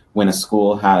 So when a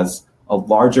school has a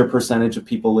larger percentage of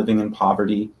people living in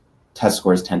poverty, test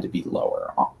scores tend to be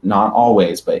lower. Not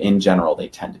always, but in general, they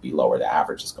tend to be lower. The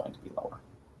average is going to be lower.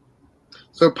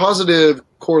 So positive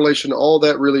correlation, all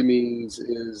that really means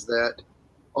is that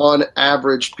on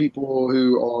average, people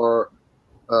who are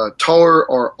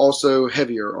taller are also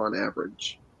heavier on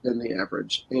average than the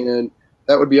average. And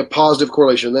that would be a positive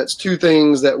correlation. That's two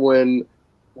things that when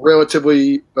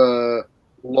relatively,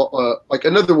 like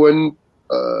another one,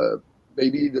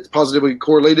 maybe that's positively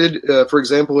correlated, for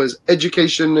example, is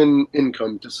education and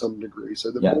income to some degree. So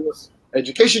the more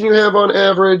education you have on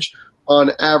average,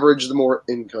 the more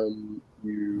income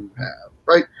you have,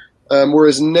 right?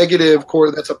 Whereas negative,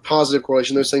 that's a positive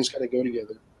correlation. Those things kind of go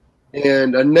together.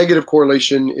 And a negative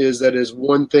correlation is that as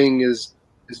one thing is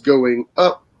going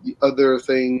up, the other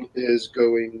thing is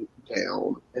going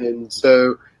down. And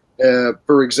so,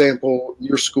 for example,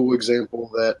 your school example,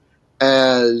 that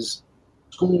as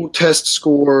school test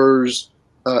scores,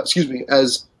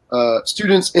 as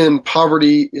students in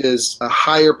poverty is a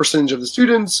higher percentage of the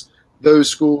students, those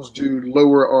schools do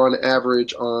lower on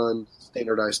average on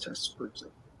standardized tests, for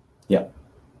example. Yeah,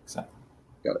 exactly.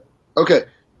 Got it. Okay.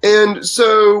 And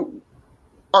so,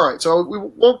 all right, so we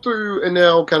walked through and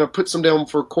now kind of put some down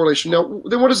for correlation. Now,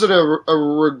 then what is a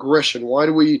regression? Why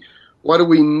do we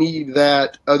need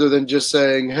that other than just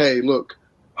saying, hey, look,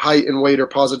 height and weight are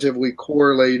positively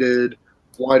correlated?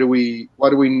 Why do we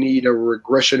need a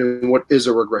regression, and what is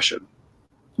a regression?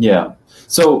 Yeah.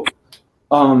 So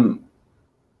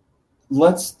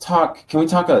let's talk, can we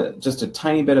talk just a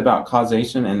tiny bit about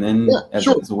causation and then as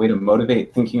a way to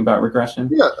motivate thinking about regression?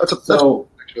 Yeah,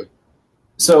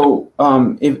 So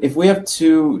if we have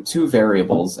two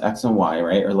variables, X and Y,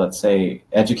 right, or let's say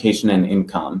education and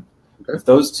income, if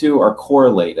those two are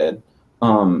correlated, a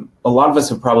lot of us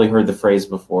have probably heard the phrase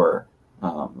before,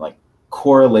 like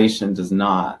correlation does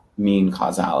not mean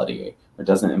causality or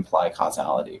doesn't imply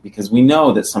causality, because we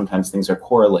know that sometimes things are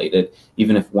correlated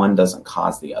even if one doesn't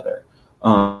cause the other.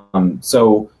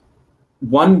 So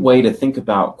one way to think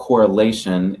about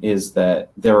correlation is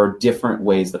that there are different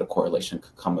ways that a correlation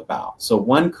could come about. So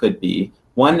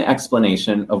one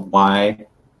explanation of why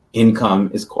income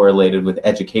is correlated with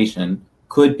education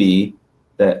could be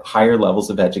that higher levels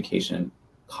of education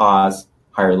cause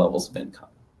higher levels of income.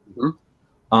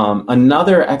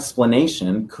 Another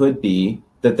explanation could be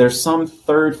that there's some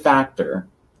third factor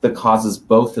that causes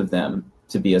both of them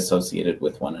to be associated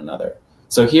with one another.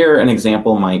 So here an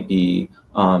example might be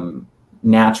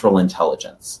natural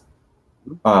intelligence.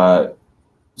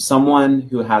 Someone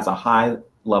who has a high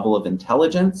level of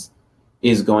intelligence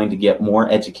is going to get more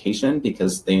education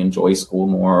because they enjoy school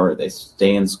more, or they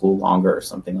stay in school longer, or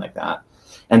something like that.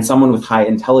 And someone with high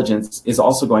intelligence is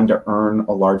also going to earn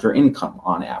a larger income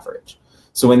on average.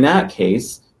 So in that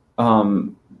case,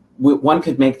 one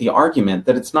could make the argument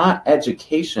that it's not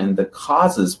education that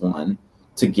causes one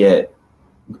to get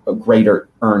greater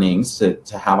earnings,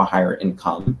 to have a higher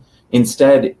income.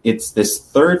 Instead, it's this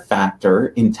third factor,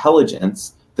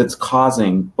 intelligence, that's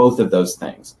causing both of those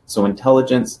things. So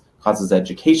intelligence causes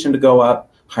education to go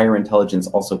up, higher intelligence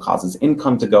also causes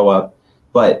income to go up,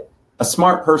 but a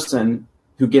smart person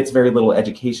who gets very little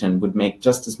education would make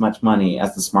just as much money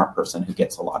as the smart person who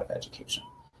gets a lot of education.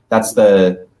 That's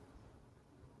the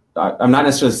I'm not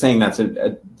necessarily saying that's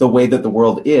the way that the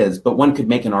world is, but one could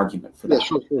make an argument for that. Yeah,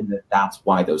 sure. And that's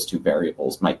why those two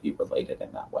variables might be related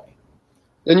in that way.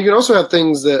 And you can also have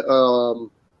things that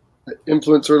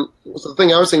influence, or so the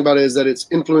thing I was thinking about is that it's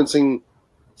influencing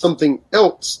something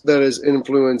else that is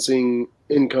influencing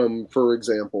income, for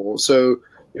example. So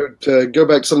to go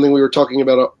back to something we were talking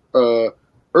about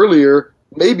earlier,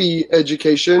 maybe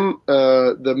education,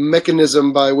 the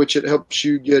mechanism by which it helps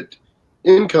you get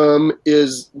income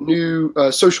is new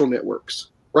social networks,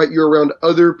 right? You're around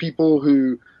other people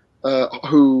who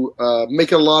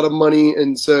make a lot of money,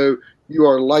 and so you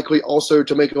are likely also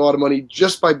to make a lot of money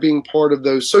just by being part of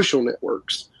those social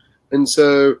networks. And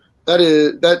so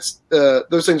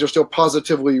those things are still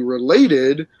positively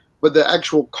related, but the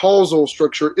actual causal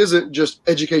structure isn't just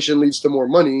education leads to more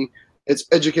money. It's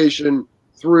education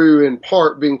through, in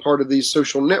part, being part of these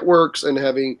social networks and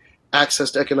having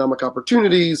access to economic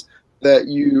opportunities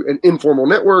and informal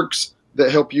networks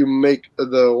that help you make the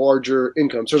larger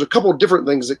income. So there's a couple of different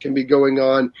things that can be going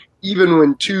on, even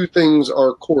when two things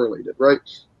are correlated, right?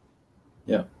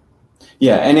 Yeah.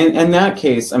 Yeah, and in that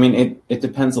case, I mean, it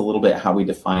depends a little bit how we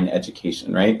define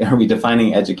education, right? Are we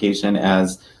defining education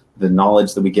as the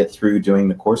knowledge that we get through doing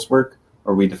the coursework,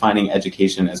 or are we defining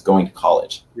education as going to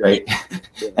college, right?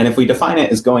 Yeah. And if we define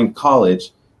it as going to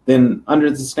college, then under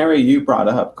the scenario you brought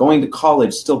up, going to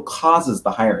college still causes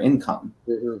the higher income.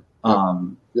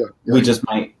 Mm-hmm. We just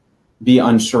might be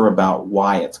unsure about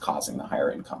why it's causing the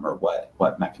higher income or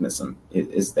what mechanism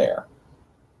is there.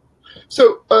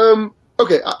 So,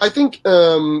 okay, I think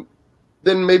then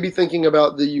maybe thinking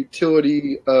about the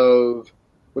utility of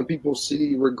when people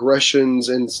see regressions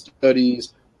in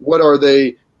studies, what are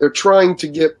they? They're trying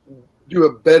to do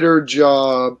a better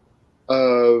job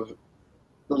of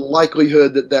the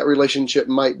likelihood that relationship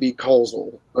might be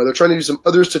causal. They're trying to do some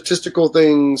other statistical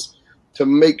things to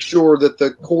make sure that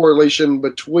the correlation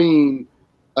between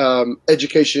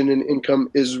education and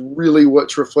income is really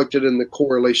what's reflected in the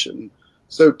correlation.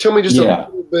 So tell me just a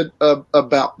little bit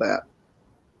about that.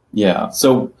 Yeah.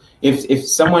 So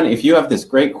if you have this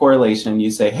great correlation,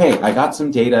 you say, hey, I got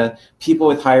some data, people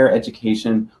with higher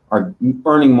education are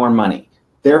earning more money.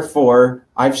 Therefore,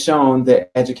 I've shown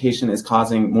that education is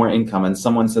causing more income. And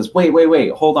someone says,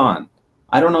 wait, hold on.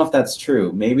 I don't know if that's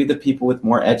true. Maybe the people with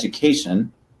more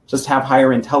education just have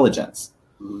higher intelligence.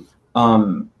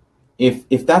 Mm-hmm.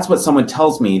 If that's what someone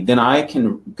tells me, then I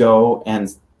can go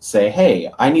and say,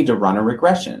 hey, I need to run a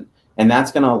regression. And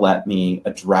that's going to let me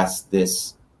address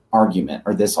this argument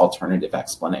or this alternative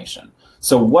explanation.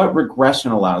 So what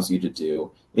regression allows you to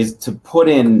do is to put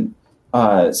in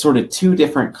sort of two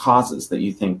different causes that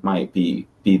you think might be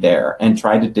there and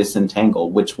try to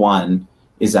disentangle which one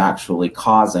is actually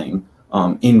causing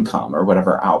income or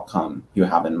whatever outcome you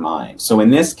have in mind. So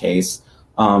in this case,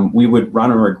 we would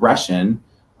run a regression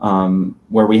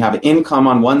where we have income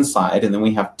on one side, and then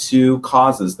we have two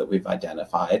causes that we've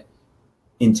identified: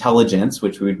 intelligence,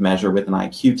 which we would measure with an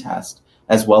IQ test,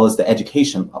 as well as the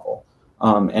education level.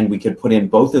 And we could put in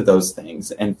both of those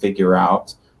things and figure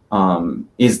out,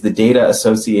 is the data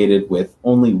associated with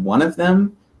only one of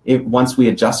them once we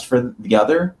adjust for the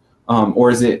other?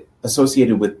 Or is it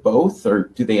associated with both, or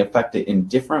do they affect it in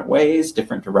different ways,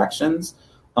 different directions?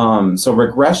 So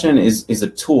regression is a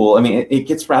tool. I mean, it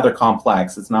gets rather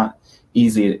complex. It's not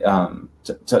easy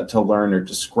to learn or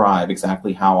describe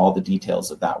exactly how all the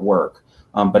details of that work.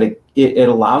 But it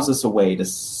allows us a way to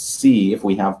see if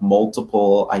we have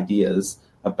multiple ideas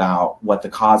about what the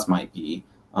cause might be,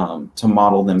 to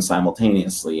model them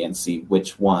simultaneously and see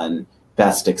which one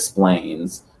best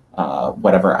explains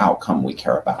whatever outcome we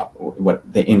care about, or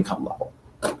what the income level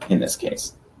in this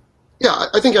case. Yeah,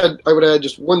 I think I would add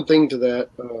just one thing to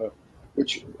that,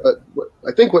 which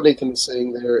I think what Nathan is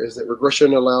saying there is that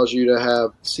regression allows you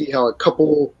to see how a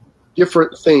couple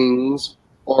different things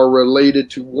are related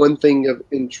to one thing of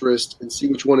interest and see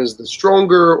which one is the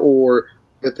stronger, or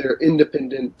that they're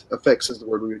independent effects is the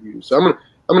word we would use. So I'm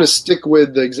going to stick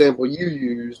with the example you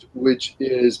used, which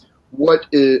is what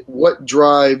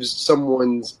drives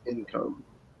someone's income.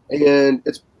 And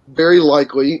it's very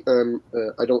likely,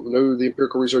 I don't know the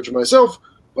empirical research myself,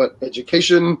 but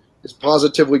education is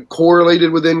positively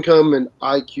correlated with income, and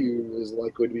IQ is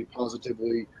likely to be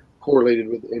positively correlated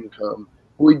with income.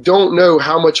 We don't know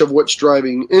how much of what's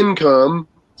driving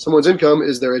someone's income,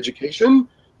 is their education,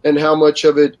 and how much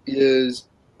of it is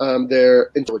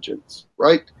their intelligence,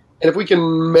 right? And if we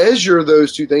can measure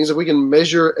those two things, if we can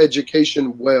measure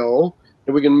education well,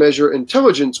 and we can measure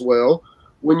intelligence well,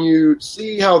 when you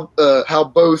see how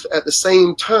both at the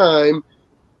same time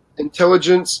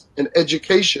intelligence and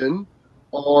education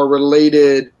are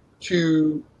related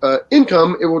to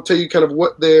income, it will tell you kind of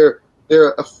what their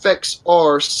effects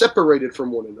are separated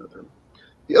from one another.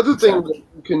 The other thing that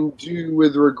you can do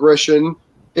with regression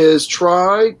is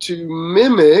try to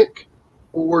mimic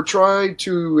or try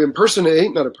to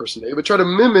impersonate, not impersonate, but try to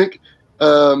mimic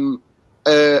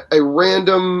a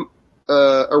random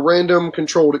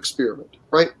controlled experiment,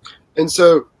 right? And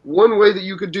so one way that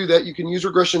you could do that, you can use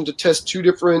regression to test two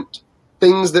different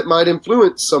things that might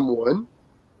influence someone.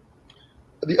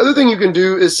 The other thing you can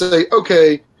do is say,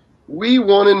 okay, we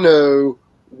want to know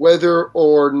whether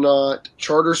or not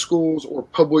charter schools or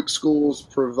public schools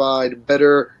provide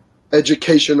better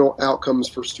educational outcomes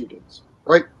for students,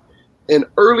 right? And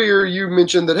earlier you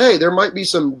mentioned that, hey, there might be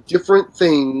some different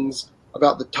things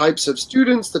about the types of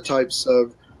students, the types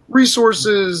of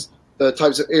resources, the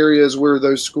types of areas where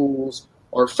those schools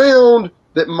are found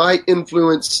that might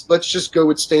influence, let's just go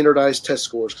with standardized test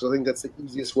scores, because I think that's the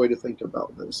easiest way to think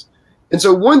about this. And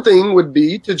so one thing would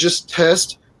be to just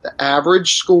test the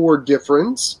average score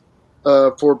difference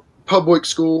for public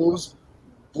schools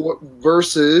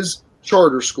versus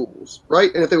charter schools,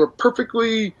 right? And if they were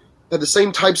had the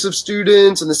same types of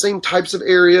students and the same types of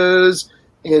areas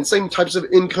and same types of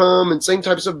income and same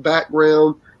types of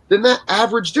background, then that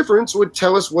average difference would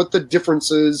tell us what the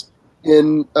differences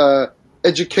in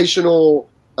educational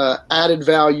added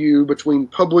value between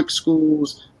public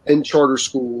schools and charter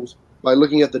schools by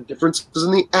looking at the differences in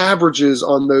the averages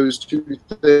on those two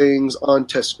things on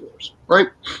test scores, right?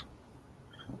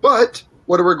 But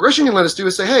what a regression can let us do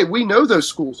is say, hey, we know those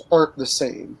schools aren't the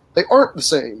same. They aren't the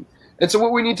same. And so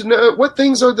what we need to know, what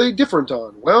things are they different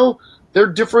on? Well,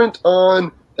 they're different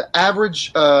on the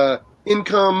average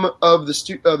income of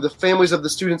the families of the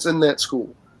students in that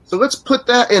school. So let's put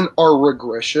that in our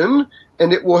regression,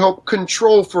 and it will help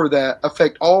control for that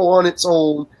effect all on its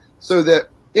own, so that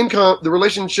income, the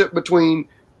relationship between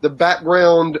the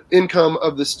background income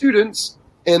of the students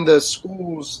and the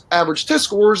school's average test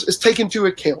scores is taken into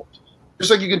account.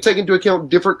 Just like you can take into account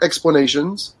different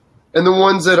explanations, and the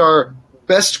ones that are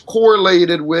best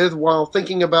correlated with, while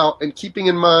thinking about and keeping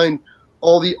in mind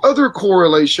all the other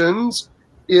correlations,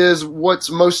 is what's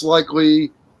most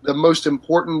likely the most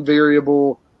important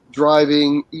variable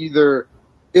driving either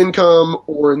income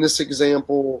or, in this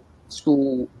example,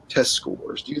 school test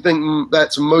scores. Do you think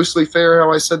that's mostly fair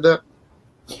how I said that?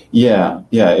 Yeah,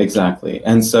 exactly.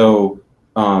 And so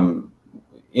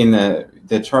in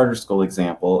the charter school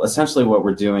example, essentially what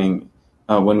we're doing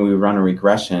when we run a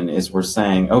regression is we're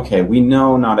saying, okay, we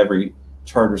know not every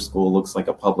charter school looks like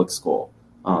a public school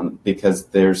because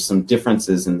there's some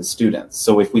differences in the students.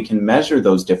 So if we can measure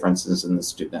those differences in the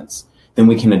students, then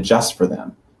we can adjust for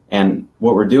them. And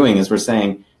what we're doing is we're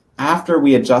saying, after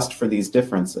we adjust for these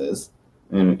differences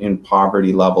in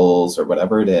poverty levels or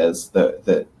whatever it is,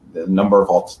 the number of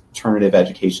alternative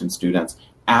education students,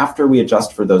 after we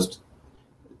adjust for those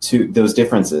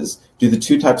differences, do the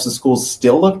two types of schools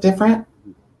still look different?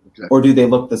 Exactly. Or do they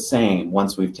look the same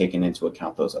once we've taken into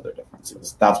account those other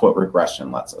differences? That's what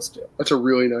regression lets us do. That's a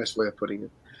really nice way of putting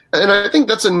it. And I think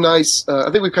that's a nice,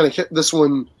 I think we've kind of hit this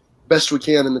one best we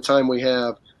can in the time we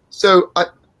have. So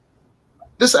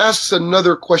this asks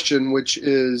another question, which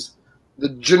is the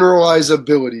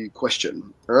generalizability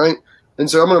question, all right? And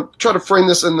so I'm going to try to frame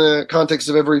this in the context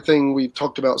of everything we've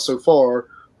talked about so far,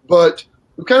 but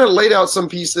we've kind of laid out some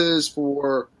pieces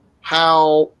for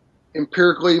how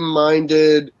empirically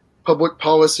minded public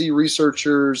policy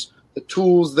researchers, the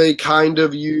tools they kind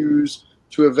of use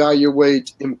to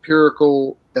evaluate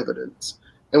empirical evidence.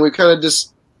 And we kind of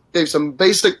just gave some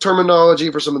basic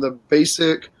terminology for some of the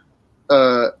basic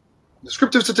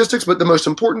descriptive statistics, but the most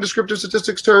important descriptive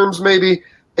statistics terms maybe,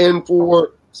 and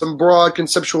for some broad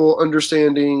conceptual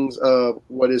understandings of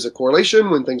what is a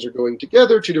correlation when things are going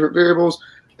together, two different variables,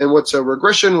 and what's a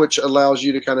regression, which allows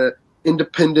you to kind of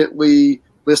independently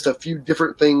list a few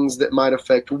different things that might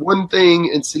affect one thing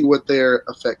and see what their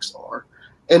effects are.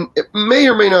 And it may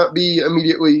or may not be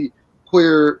immediately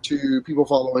clear to people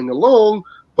following along,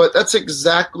 but that's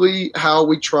exactly how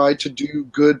we try to do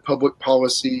good public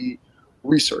policy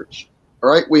research. All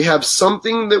right, we have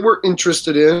something that we're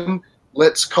interested in.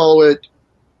 Let's call it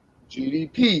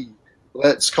GDP.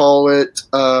 Let's call it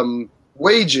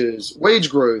wages, wage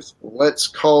growth. Let's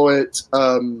call it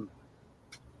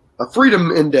a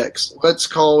freedom index. Let's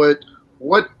call it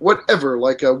whatever,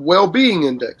 like a well-being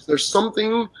index. There's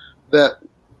something that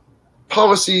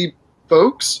policy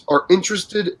folks are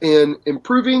interested in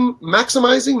improving,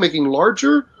 maximizing, making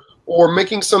larger, or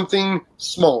making something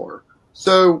smaller.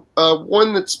 So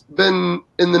one that's been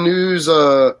in the news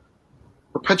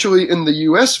perpetually in the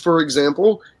U.S., for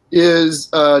example, is,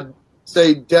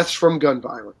 say, deaths from gun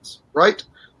violence, right?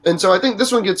 And so I think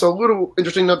this one gets a little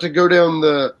interesting, not to go down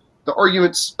the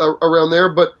arguments around there,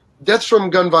 but deaths from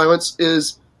gun violence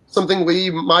is something we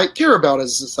might care about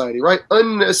as a society, right?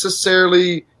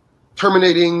 Unnecessarily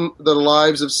terminating the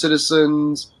lives of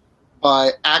citizens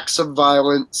by acts of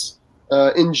violence.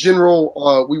 In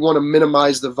general, we want to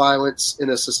minimize the violence in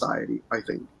a society, I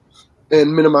think,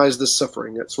 and minimize the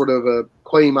suffering. That's sort of a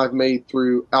claim I've made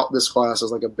throughout this class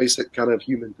as like a basic kind of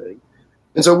human thing.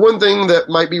 And so one thing that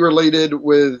might be related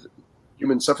with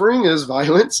human suffering is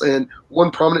violence, and one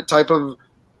prominent type of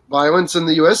violence in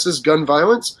the U.S. is gun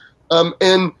violence.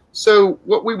 And so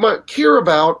what we might care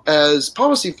about as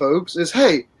policy folks is,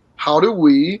 hey, how do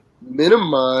we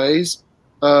minimize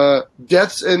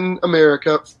deaths in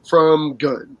America from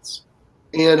guns?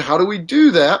 And how do we do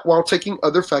that while taking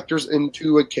other factors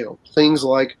into account? Things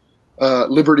like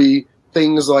liberty,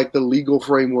 things like the legal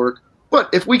framework. But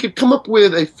if we could come up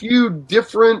with a few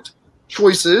different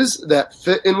choices that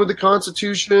fit in with the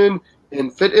Constitution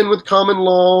and fit in with common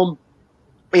law,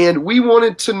 and we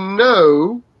wanted to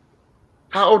know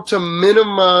how to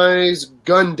minimize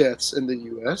gun deaths in the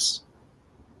U.S.,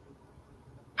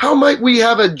 how might we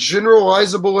have a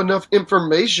generalizable enough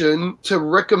information to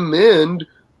recommend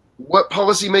what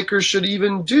policymakers should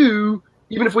even do,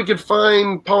 even if we could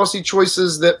find policy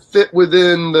choices that fit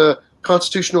within the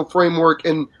constitutional framework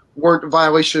and weren't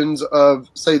violations of,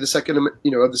 say, the Second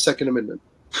Amendment?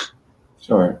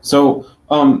 Sure. So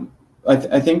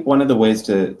I think one of the ways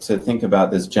to think about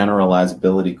this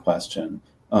generalizability question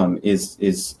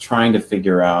is trying to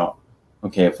figure out,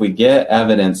 okay, if we get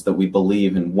evidence that we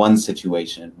believe in one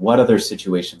situation, what other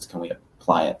situations can we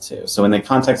apply it to? So in the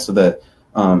context of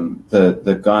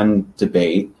the gun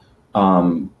debate,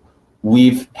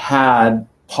 we've had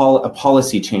a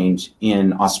policy change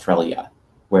in Australia,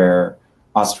 where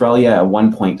Australia at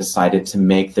one point decided to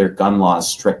make their gun laws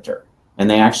stricter, and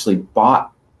they actually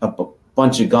bought a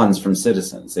bunch of guns from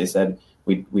citizens. They said,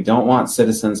 we don't want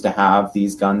citizens to have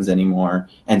these guns anymore,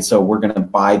 and so we're going to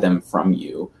buy them from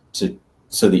you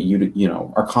so that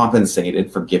you are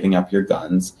compensated for giving up your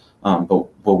guns. But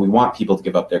we want people to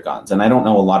give up their guns. And I don't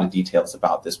know a lot of details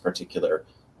about this particular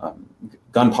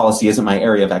gun policy. Isn't my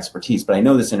area of expertise, but I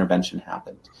know this intervention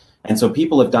happened. And so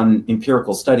people have done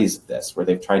empirical studies of this, where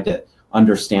they've tried to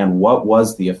understand what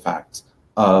was the effect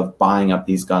of buying up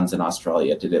these guns in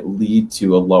Australia. Did it lead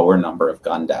to a lower number of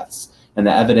gun deaths? And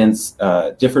the evidence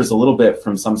differs a little bit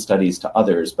from some studies to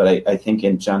others, but I think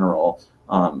in general,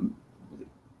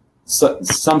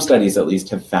 some studies at least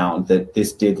have found that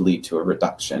this did lead to a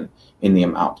reduction in the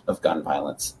amount of gun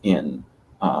violence in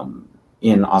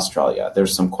Australia.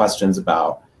 There's some questions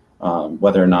about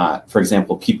whether or not, for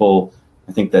example,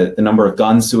 I think that the number of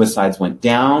gun suicides went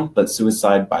down, but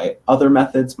suicide by other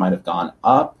methods might have gone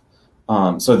up.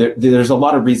 So there's a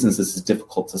lot of reasons this is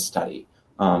difficult to study.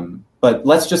 But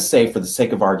let's just say, for the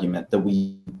sake of argument, that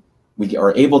we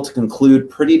are able to conclude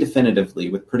pretty definitively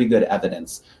with pretty good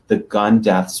evidence that gun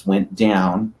deaths went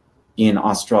down in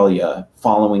Australia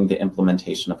following the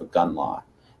implementation of a gun law.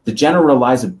 The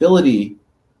generalizability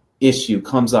issue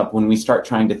comes up when we start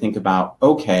trying to think about,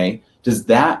 okay, does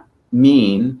that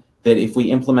mean that if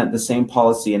we implement the same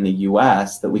policy in the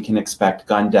US, that we can expect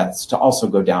gun deaths to also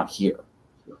go down here?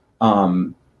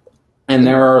 And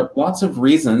there are lots of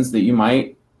reasons that you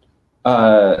might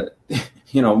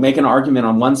make an argument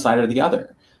on one side or the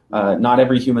other. Not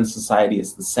every human society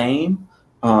is the same.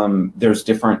 There's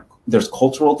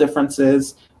cultural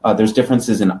differences. There's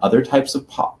differences in other types of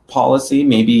policy.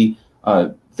 Maybe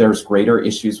there's greater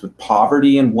issues with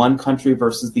poverty in one country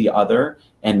versus the other.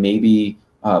 And maybe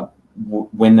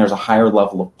when there's a higher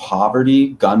level of poverty,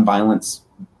 gun violence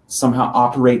somehow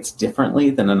operates differently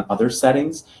than in other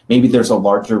settings. Maybe there's a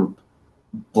larger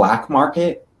black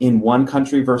market in one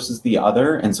country versus the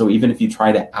other. And so even if you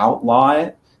try to outlaw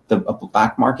it, a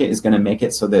black market is going to make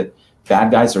it so that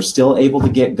bad guys are still able to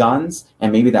get guns.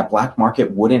 And maybe that black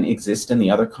market wouldn't exist in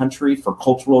the other country for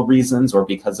cultural reasons, or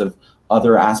because of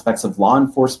other aspects of law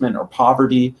enforcement or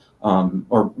poverty,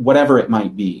 or whatever it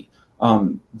might be.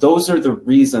 Those are the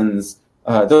reasons,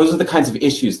 those are the kinds of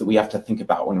issues that we have to think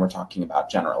about when we're talking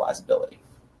about generalizability.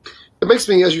 It makes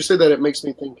me, as you say that, it makes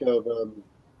me think of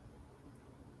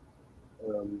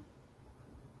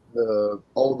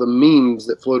all the memes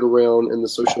that float around in the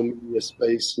social media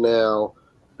space now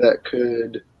that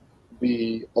could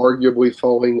be arguably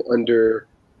falling under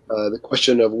the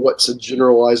question of what's a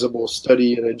generalizable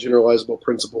study and a generalizable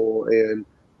principle, and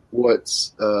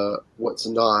what's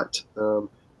not.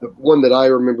 The one that I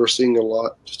remember seeing a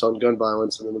lot, just on gun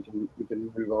violence, and then we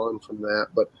can move on from that,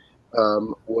 but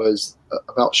was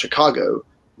about Chicago.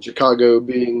 Chicago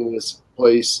being this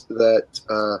place that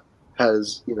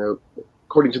has,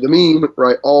 according to the meme,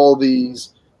 right, all these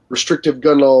restrictive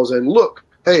gun laws, and look,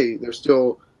 hey, there's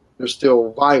still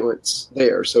violence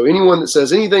there. So anyone that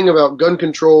says anything about gun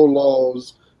control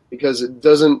laws because it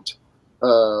doesn't,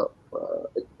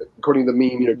 according to the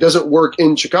meme, doesn't work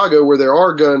in Chicago where there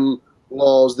are gun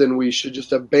laws, then we should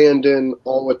just abandon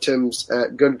all attempts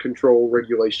at gun control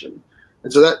regulation.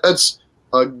 And so that's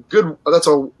a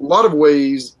lot of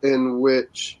ways in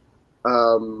which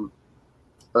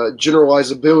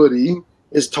generalizability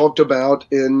is talked about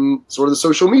in sort of the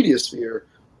social media sphere.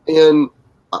 And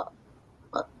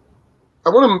I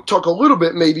want to talk a little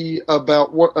bit maybe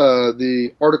about what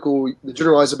the article, the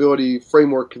generalizability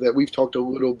framework that we've talked a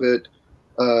little bit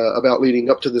about leading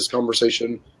up to this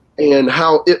conversation, and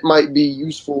how it might be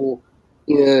useful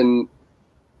in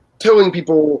telling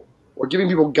people or giving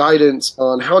people guidance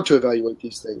on how to evaluate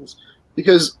these things.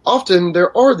 Because often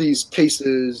there are these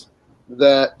cases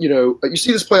that, you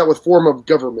see this play out with form of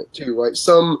government too, right?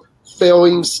 Some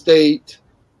failing state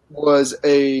was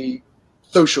a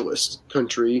socialist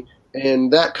country,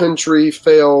 and that country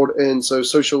failed, and so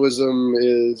socialism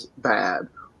is bad.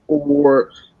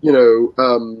 Or,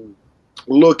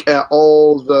 look at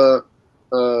all the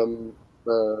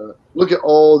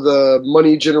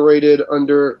money generated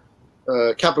under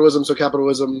capitalism. So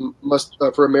capitalism must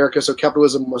for America. So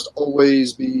capitalism must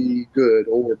always be good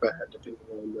or bad, depending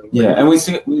on the and we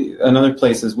see another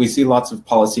place is we see lots of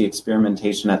policy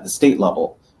experimentation at the state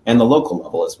level and the local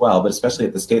level as well, but especially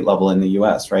at the state level in the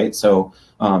U.S. Right. So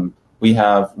we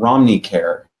have Romney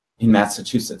Care in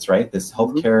Massachusetts, right? This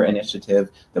healthcare initiative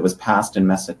that was passed in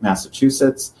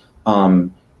Massachusetts.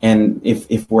 And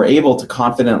if we're able to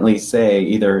confidently say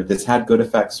either this had good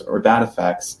effects or bad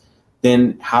effects,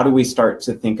 then how do we start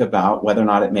to think about whether or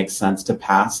not it makes sense to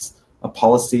pass a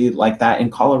policy like that in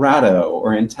Colorado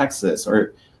or in Texas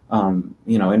or,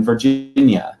 in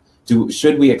Virginia?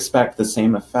 Should we expect the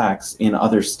same effects in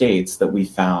other states that we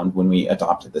found when we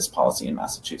adopted this policy in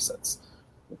Massachusetts?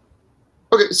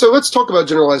 Okay, so let's talk about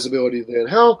generalizability then.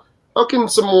 How can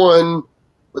someone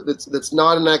that's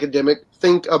not an academic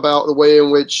think about the way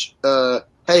in which,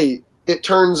 hey, it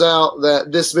turns out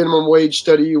that this minimum wage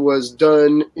study was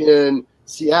done in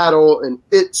Seattle, and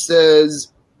it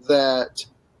says that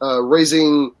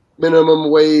raising minimum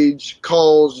wage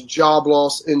caused job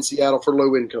loss in Seattle for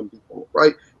low-income people,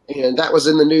 right? And that was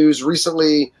in the news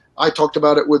recently. I talked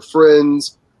about it with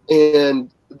friends,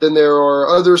 and then there are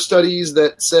other studies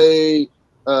that say,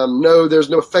 no, there's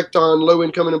no effect on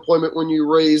low-income unemployment when you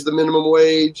raise the minimum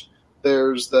wage.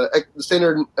 There's the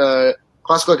standard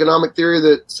classical economic theory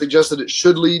that suggests that it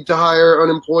should lead to higher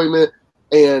unemployment,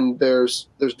 and there's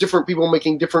different people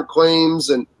making different claims,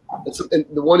 and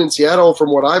the one in Seattle,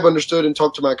 from what I've understood and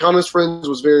talked to my economist friends,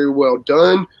 was very well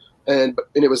done, and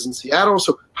it was in Seattle.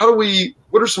 So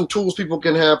what are some tools people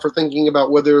can have for thinking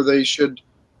about whether they should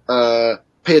pay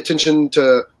attention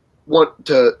to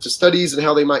studies, and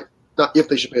how they might, not if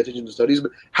they should pay attention to studies,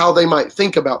 but how they might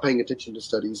think about paying attention to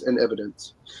studies and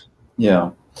evidence?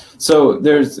 Yeah. So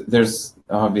there's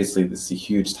obviously this is a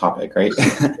huge topic, right?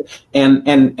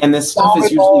 and this stuff is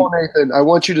usually all, Nathan. I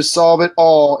want you to solve it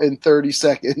all in 30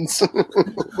 seconds.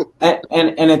 and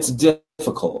it's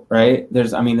difficult, right?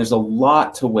 There's a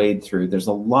lot to wade through. There's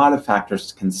a lot of factors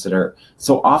to consider.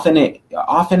 So often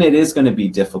it is going to be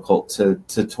difficult to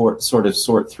sort of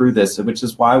sort through this, which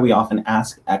is why we often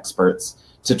ask experts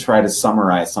to try to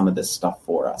summarize some of this stuff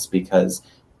for us, because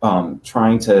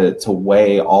trying to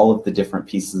weigh all of the different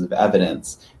pieces of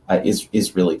evidence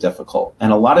is really difficult.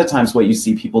 And a lot of times what you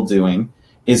see people doing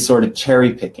is sort of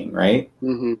cherry picking, right?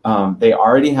 Mm-hmm. They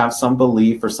already have some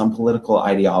belief or some political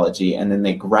ideology, and then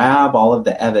they grab all of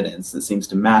the evidence that seems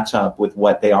to match up with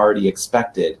what they already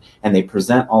expected, and they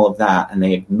present all of that, and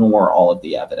they ignore all of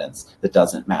the evidence that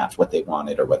doesn't match what they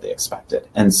wanted or what they expected.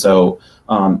 And so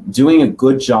doing a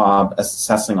good job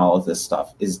assessing all of this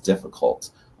stuff is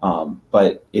difficult.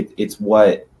 But it's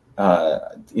what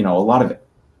a lot of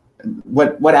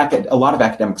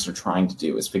academics are trying to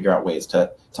do is figure out ways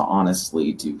to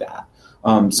honestly do that.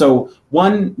 So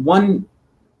one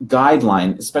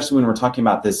guideline, especially when we're talking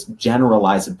about this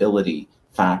generalizability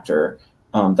factor,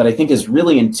 that I think is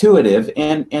really intuitive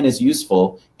and is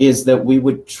useful, is that we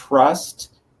would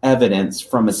trust evidence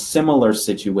from a similar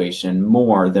situation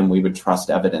more than we would trust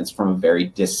evidence from a very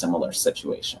dissimilar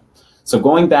situation. So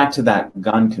going back to that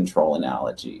gun control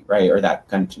analogy, right, or that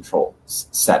gun control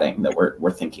setting that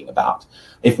we're thinking about,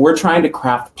 if we're trying to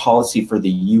craft policy for the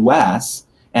U.S.,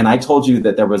 and I told you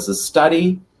that there was a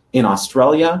study in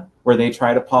Australia where they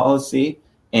tried a policy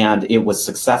and it was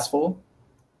successful,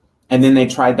 and then they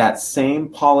tried that same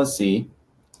policy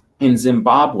in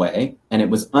Zimbabwe and it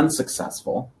was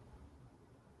unsuccessful,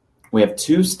 We have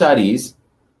two studies.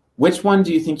 Which one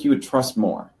do you think you would trust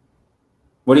more?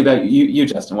 What about you,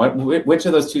 Justin? Which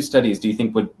of those two studies do you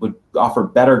think would offer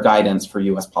better guidance for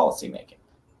U.S. policymaking?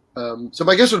 So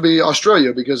my guess would be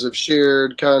Australia because of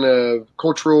shared kind of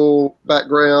cultural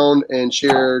background and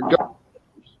shared government.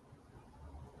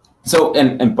 So,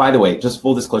 and by the way, just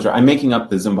full disclosure, I'm making up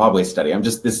the Zimbabwe study.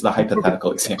 This is a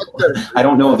hypothetical example. I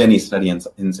don't know of any study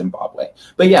in Zimbabwe.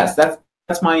 But yes,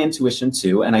 that's my intuition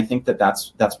too. And I think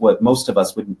that's what most of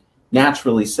us would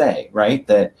naturally say, right?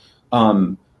 That,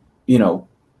 that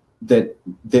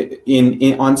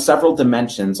on several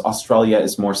dimensions, Australia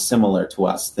is more similar to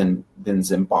us than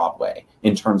Zimbabwe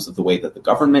in terms of the way that the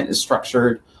government is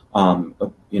structured,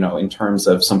 in terms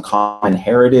of some common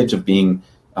heritage of being,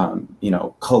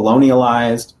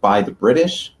 colonialized by the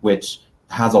British, which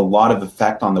has a lot of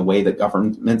effect on the way that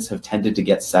governments have tended to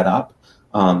get set up.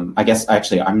 I guess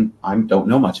actually I don't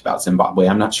know much about Zimbabwe.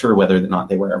 I'm not sure whether or not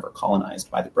they were ever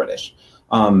colonized by the British.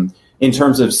 In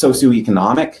terms of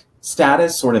socioeconomic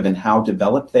status, sort of in how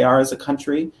developed they are as a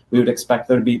country, we would expect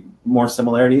there to be more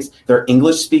similarities. They're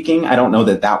English speaking. I don't know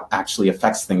that actually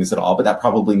affects things at all, but that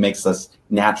probably makes us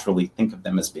naturally think of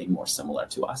them as being more similar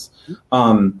to us.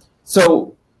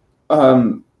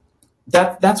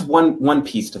 That's one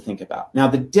piece to think about. Now,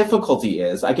 the difficulty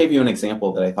is, I gave you an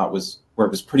example that I thought was where it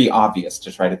was pretty obvious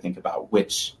to try to think about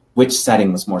which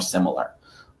setting was more similar.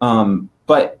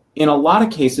 But in a lot of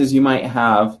cases, you might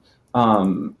have,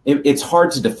 it's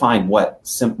hard to define what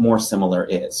more similar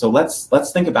is. So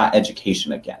let's think about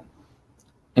education again.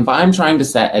 If I'm trying to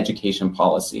set education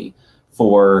policy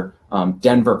for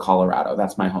Denver, Colorado,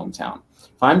 that's my hometown.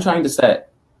 If I'm trying to set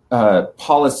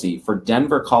policy for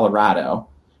Denver, Colorado,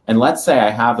 and let's say I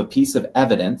have a piece of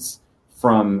evidence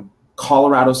from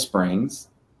Colorado Springs,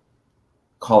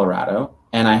 Colorado,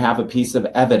 and I have a piece of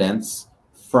evidence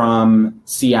from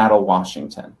Seattle,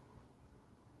 Washington.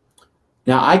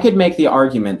 Now, I could make the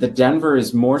argument that Denver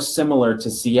is more similar to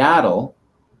Seattle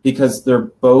because they're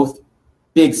both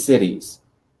big cities.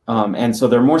 And so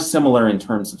they're more similar in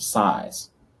terms of size.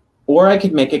 Or I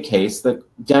could make a case that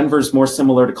Denver's more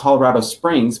similar to Colorado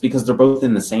Springs because they're both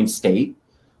in the same state.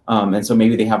 And so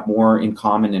maybe they have more in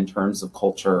common in terms of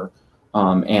culture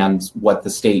and what the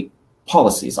state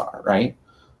policies are, right?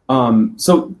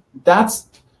 So that's,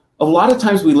 a lot of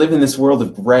times we live in this world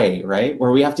of gray, right? Where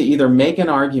we have to either make an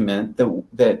argument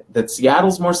that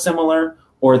Seattle's more similar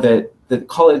or that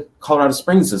Colorado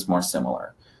Springs is more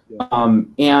similar. Yeah.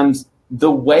 And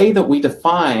the way that we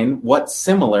define what's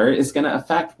similar is going to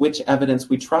affect which evidence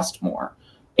we trust more.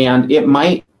 And it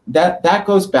might, that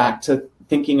goes back to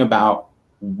thinking about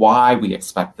why we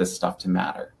expect this stuff to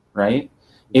matter, right?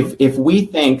 If we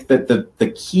think that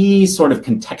the key sort of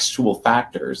contextual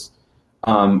factors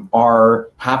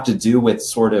have to do with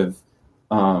sort of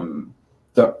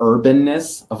the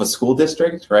urbanness of a school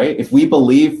district, right? If we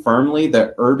believe firmly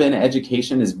that urban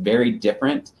education is very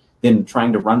different than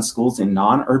trying to run schools in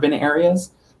non-urban areas,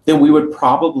 then we would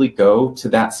probably go to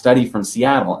that study from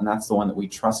Seattle, and that's the one that we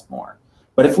trust more.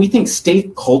 But if we think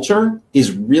state culture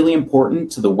is really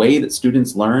important to the way that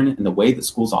students learn and the way that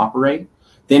schools operate,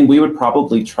 then we would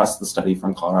probably trust the study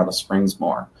from Colorado Springs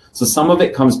more. So some of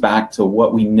it comes back to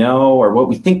what we know or what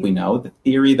we think we know, the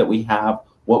theory that we have,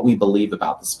 what we believe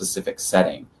about the specific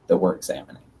setting that we're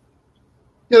examining.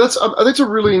 Yeah, I think it's a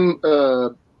really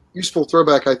useful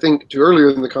throwback, I think, to earlier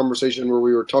in the conversation where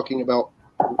we were talking about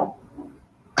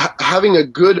having a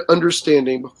good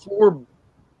understanding before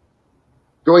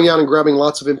going out and grabbing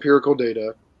lots of empirical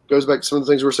data. Goes back to some of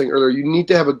the things we were saying earlier. You need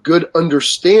to have a good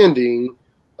understanding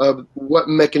of what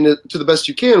mechanism, to the best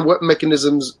you can, what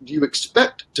mechanisms do you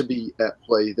expect to be at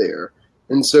play there?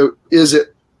 And so is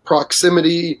it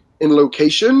proximity in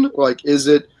location? Like, is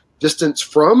it distance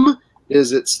from?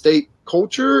 Is it state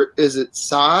culture? Is it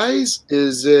size?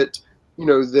 Is it,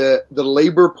 the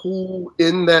labor pool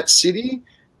in that city?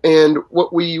 And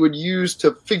what we would use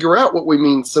to figure out what we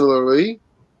mean similarly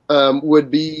would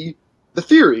be the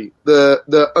theory,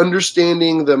 the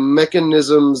understanding, the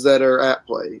mechanisms that are at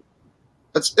play.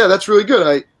 That's really good.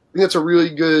 I think that's a really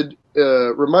good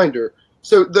reminder.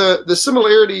 So the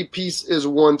similarity piece is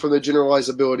one from the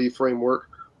generalizability framework.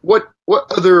 What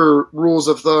other rules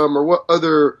of thumb or what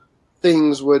other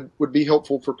things would be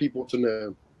helpful for people to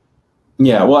know?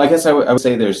 Yeah, well, I guess I would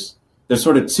say there's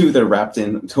sort of two that are wrapped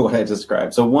into what I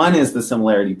described. So one is the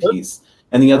similarity piece,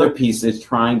 and the other piece is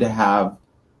trying to have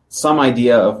some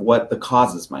idea of what the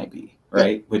causes might be,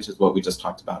 right? Which is what we just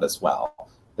talked about as well.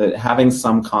 That having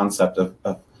some concept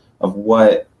of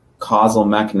what causal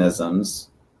mechanisms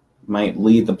might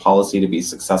lead the policy to be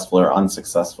successful or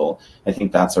unsuccessful. I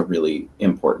think that's a really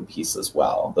important piece as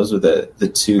well. Those are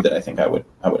the two that I think I would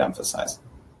emphasize.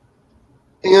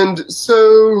 And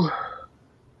so,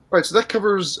 right, so that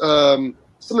covers some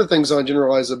of the things on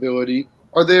generalizability.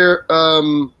 Are there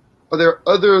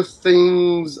other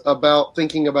things about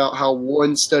thinking about how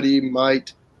one study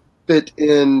might fit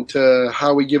into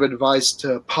how we give advice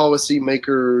to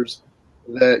policymakers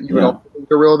that you would also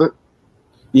think are relevant?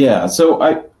 Yeah, so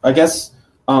I guess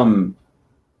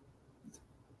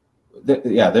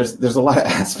there's a lot of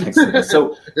aspects to this.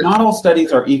 So not all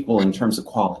studies are equal in terms of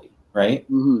quality, right?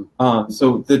 Mm-hmm.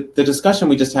 So the discussion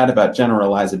we just had about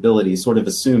generalizability sort of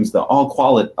assumes that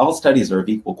all studies are of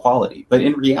equal quality, but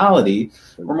in reality,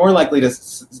 we're more likely to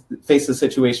face a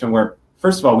situation where,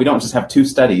 first of all, we don't just have 2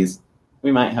 studies.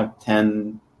 We might have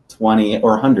 10, 20,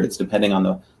 or hundreds, depending on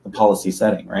the policy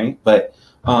setting, right? But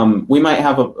we might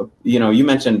have you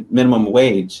mentioned minimum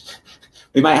wage.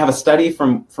 We might have a study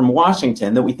from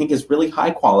Washington that we think is really high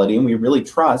quality and we really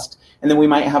trust, and then we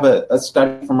might have a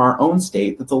study from our own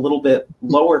state that's a little bit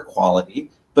lower quality,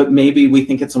 but maybe we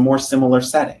think it's a more similar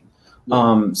setting.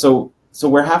 So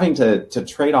we're having to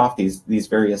trade off these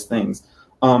various things.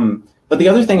 But the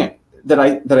other thing that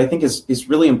I think is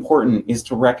really important is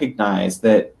to recognize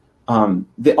that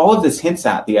all of this hints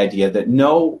at the idea that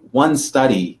no one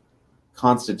study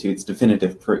constitutes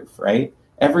definitive proof, right?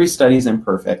 Every study is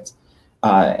imperfect.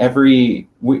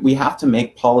 We have to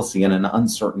make policy in an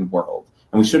uncertain world,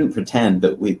 and we shouldn't pretend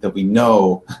that we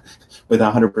know with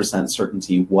 100%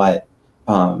 certainty what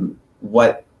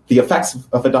the effects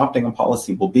of adopting a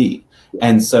policy will be.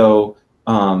 And so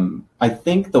I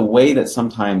think the way that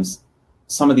sometimes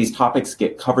some of these topics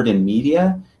get covered in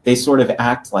media, they sort of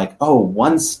act like, oh,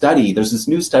 one study, there's this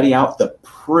new study out that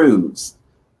proves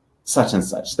such and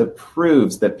such, that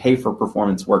proves that pay for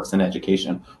performance works in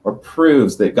education, or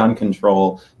proves that gun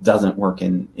control doesn't work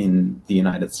in the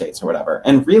United States or whatever.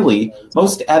 And really,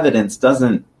 most evidence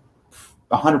doesn't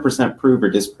 100% prove or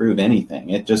disprove anything.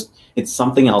 It's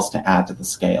something else to add to the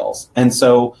scales. And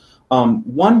so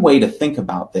one way to think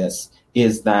about this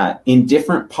is that in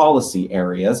different policy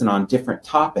areas and on different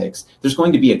topics, there's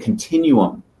going to be a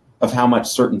continuum of how much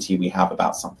certainty we have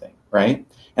about something, right?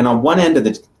 And on one end of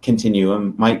the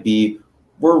continuum might be,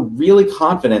 we're really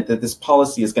confident that this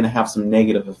policy is going to have some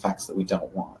negative effects that we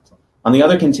don't want. On the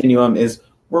other continuum is,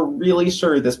 we're really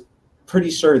pretty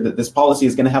sure that this policy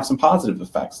is going to have some positive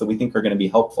effects that we think are going to be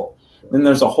helpful. Then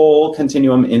there's a whole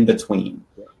continuum in between.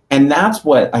 And that's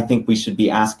what I think we should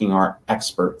be asking our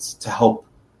experts to help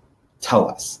tell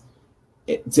us.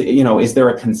 Is there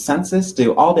a consensus?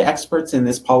 Do all the experts in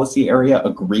this policy area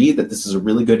agree that this is a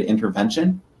really good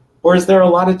intervention? Or is there a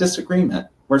lot of disagreement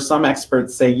where some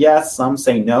experts say yes, some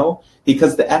say no,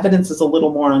 because the evidence is a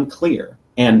little more unclear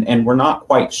and we're not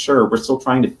quite sure. We're still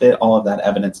trying to fit all of that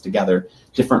evidence together.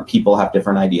 Different people have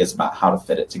different ideas about how to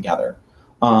fit it together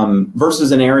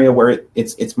versus an area where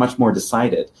it's much more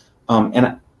decided.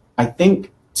 And I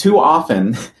think too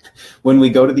often when we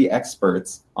go to the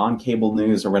experts on cable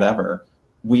news or whatever,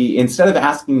 we, instead of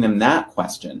asking them that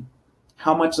question,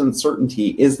 how much uncertainty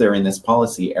is there in this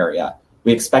policy area?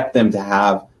 We expect them to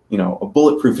have, a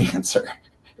bulletproof answer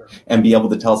and be able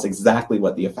to tell us exactly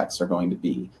what the effects are going to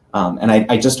be. And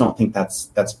I just don't think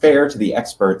that's fair to the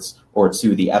experts or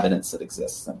to the evidence that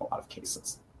exists in a lot of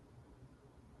cases.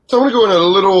 So I want to go in a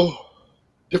little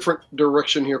different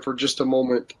direction here for just a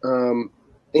moment.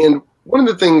 And one of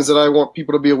the things that I want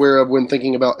people to be aware of when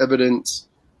thinking about evidence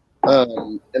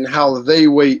and how they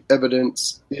weight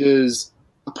evidence is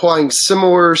applying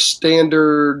similar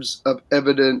standards of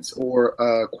evidence or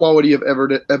quality of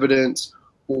evidence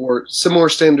or similar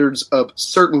standards of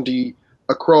certainty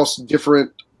across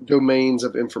different domains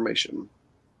of information.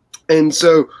 And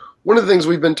so one of the things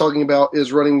we've been talking about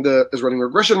is running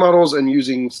regression models and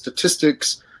using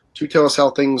statistics to tell us how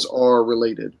things are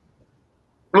related.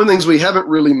 One of the things we haven't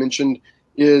really mentioned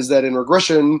is that in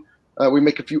regression, we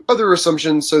make a few other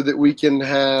assumptions so that we can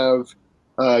have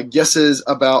guesses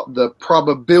about the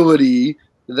probability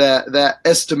that that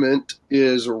estimate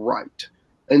is right.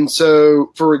 And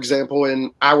so, for example,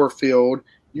 in our field,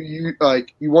 you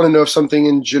want to know if something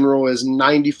in general is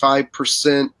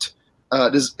 95%.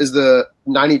 Is the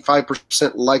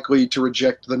 95% likely to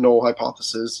reject the null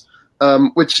hypothesis,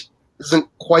 which isn't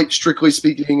quite strictly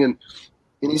speaking. And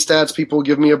any stats people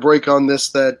give me a break on this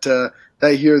that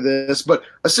they hear this, but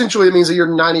essentially it means that you're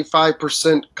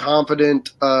 95% confident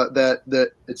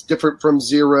that it's different from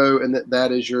zero, and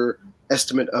that is your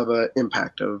estimate of an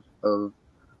impact of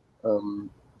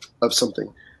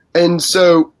something. And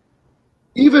so,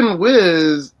 even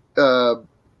with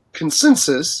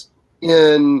consensus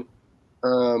in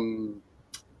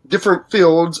different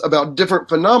fields about different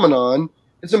phenomenon,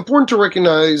 it's important to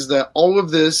recognize that all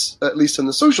of this, at least in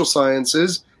the social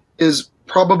sciences, is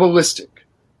probabilistic,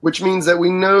 which means that we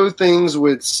know things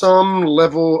with some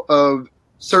level of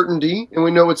certainty, and we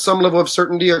know with some level of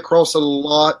certainty across a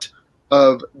lot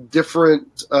of different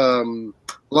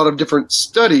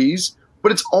studies,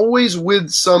 but it's always with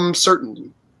some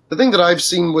certainty. The thing that I've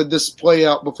seen with this play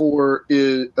out before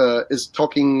is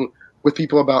talking with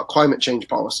people about climate change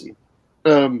policy.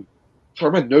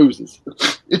 Sorry, my nose is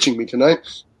itching me tonight.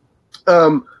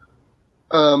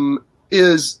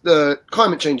 Is the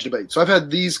climate change debate. So I've had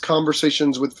these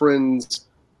conversations with friends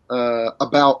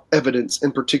about evidence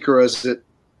in particular as it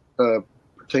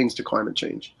pertains to climate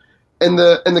change. And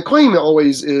the claim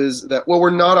always is that, well,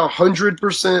 we're not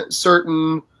 100%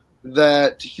 certain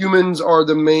that humans are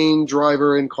the main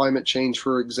driver in climate change,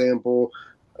 for example.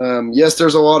 Yes,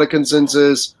 there's a lot of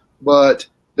consensus, but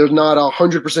there's not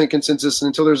 100% consensus. And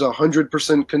until there's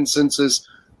 100% consensus,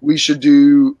 we should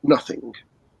do nothing.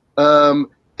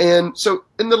 And so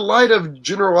in the light of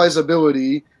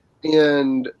generalizability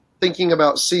and thinking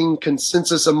about seeing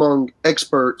consensus among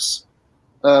experts,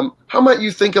 how might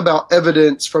you think about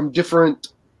evidence from different,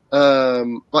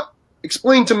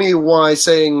 explain to me why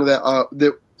saying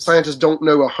that scientists don't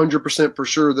know 100% for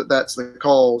sure that that's the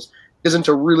cause isn't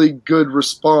a really good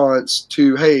response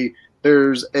to, hey,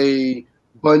 there's a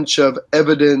bunch of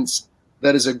evidence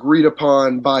that is agreed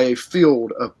upon by a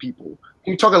field of people.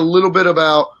 Can you talk a little bit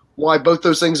about why both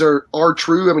those things are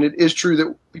true? I mean, it is true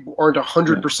that people aren't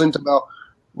 100% about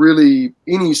really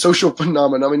any social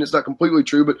phenomenon. I mean, it's not completely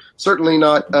true, but certainly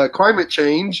not climate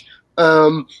change.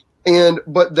 But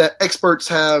that experts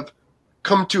have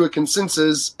come to a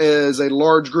consensus as a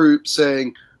large group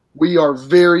saying, we are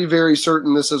very, very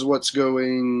certain this is what's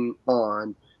going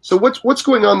on. So what's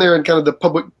going on there in kind of the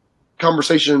public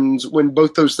conversations when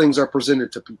both those things are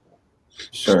presented to people?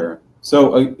 Sure.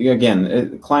 So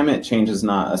again, climate change is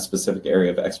not a specific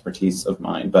area of expertise of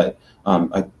mine, but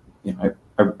I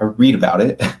read about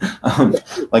it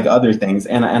like other things,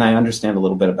 and I understand a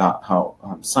little bit about how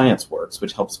science works,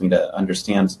 which helps me to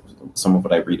understand some of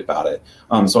what I read about it.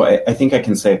 So I think I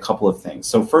can say a couple of things.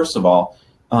 So first of all,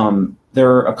 there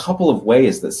are a couple of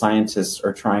ways that scientists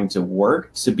are trying to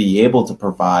work to be able to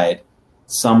provide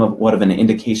somewhat of an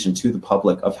indication to the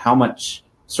public of how much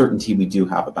certainty we do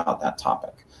have about that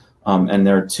topic. And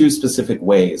there are two specific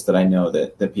ways that I know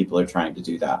that people are trying to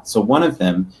do that. So one of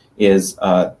them is,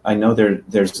 I know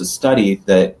there's a study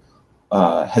that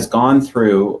has gone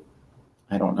through,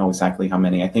 I don't know exactly how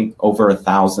many, I think over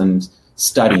 1,000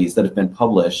 studies that have been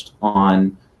published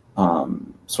on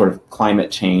sort of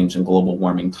climate change and global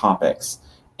warming topics,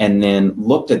 and then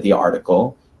looked at the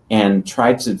article and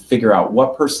tried to figure out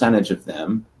what percentage of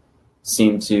them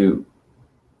seem to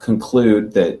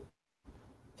conclude that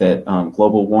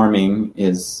global warming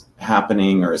is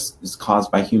happening or is caused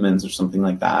by humans or something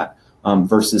like that,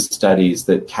 versus studies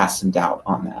that cast some doubt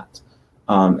on that.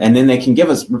 And then they can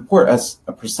report us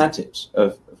a percentage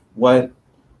of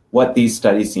what these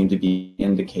studies seem to be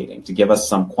indicating, to give us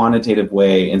some quantitative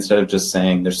way, instead of just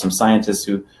saying there's some scientists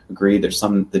who agree, there's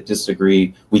some that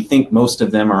disagree. We think most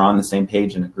of them are on the same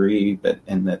page and agree,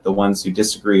 and that the ones who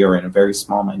disagree are in a very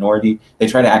small minority. They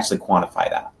try to actually quantify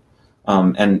that.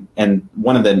 And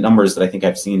one of the numbers that I think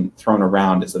I've seen thrown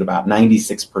around is that about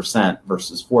 96%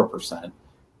 versus 4%,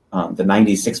 the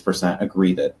 96%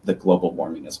 agree that global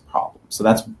warming is a problem. So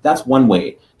that's one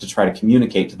way to try to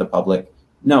communicate to the public.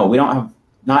 No,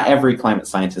 not every climate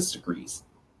scientist agrees,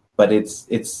 but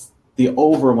it's the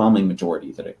overwhelming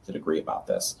majority that agree about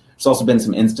this. There's also been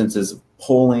some instances of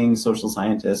polling social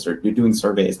scientists or doing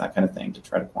surveys, that kind of thing, to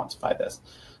try to quantify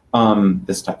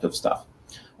this type of stuff.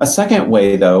 A second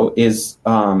way, though, is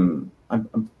I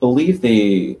believe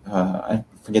I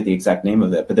forget the exact name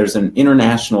of it, but there's an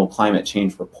international climate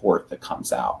change report that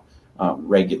comes out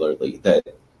regularly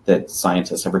that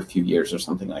scientists every few years or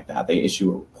something like that, they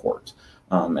issue a report.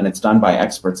 And it's done by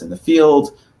experts in the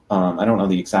field. I don't know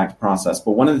the exact process,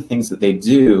 but one of the things that they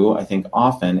do, I think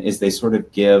often, is they sort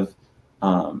of give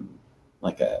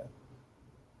like a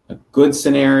good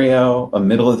scenario, a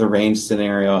middle of the range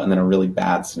scenario, and then a really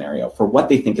bad scenario for what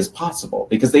they think is possible,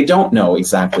 because they don't know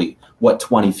exactly what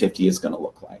 2050 is going to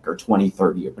look like, or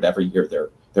 2030, or whatever year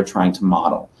they're trying to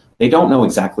model. They don't know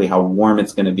exactly how warm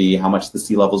it's going to be, how much the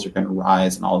sea levels are going to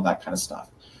rise, and all of that kind of stuff.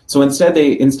 So instead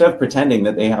of pretending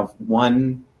that they have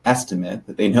one estimate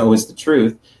that they know is the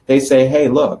truth, they say, hey,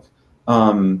 look,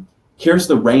 here's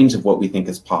the range of what we think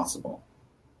is possible.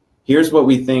 Here's what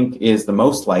we think is the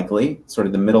most likely, sort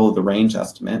of the middle of the range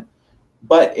estimate,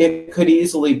 but it could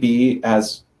easily be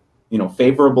as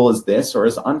favorable as this or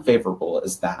as unfavorable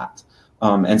as that.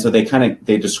 And so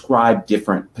they describe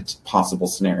different possible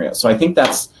scenarios. So I think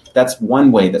that's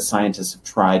one way that scientists have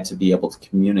tried to be able to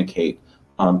communicate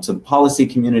to the policy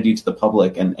community, to the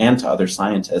public, and to other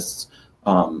scientists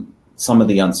some of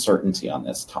the uncertainty on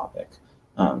this topic.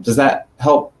 Does that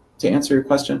help to answer your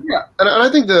question? Yeah, and I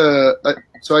think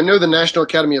so I know the National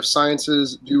Academy of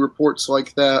Sciences do reports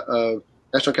like that of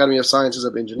National Academy of Sciences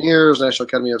of Engineers, National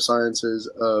Academy of Sciences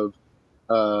of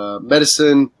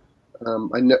Medicine.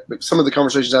 I know some of the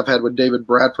conversations I've had with David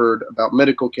Bradford about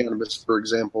medical cannabis, for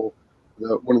example,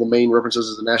 one of the main references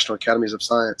is the National Academies of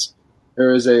Science.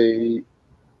 There is a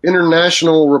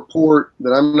international report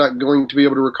that I'm not going to be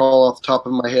able to recall off the top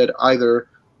of my head either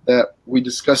that we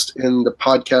discussed in the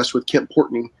podcast with Kent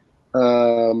Portney.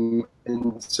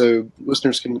 And so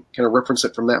listeners can kind of reference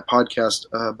it from that podcast,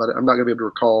 but I'm not going to be able to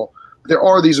recall. There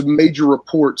are these major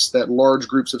reports that large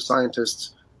groups of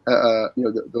scientists,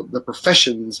 the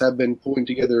professions have been pulling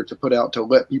together to put out to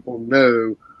let people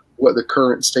know what the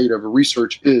current state of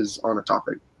research is on a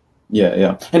topic.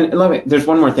 Yeah. And there's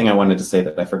one more thing I wanted to say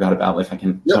that I forgot about, if I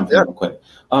can jump in real quick.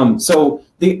 So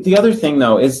the other thing,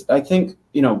 though, is I think,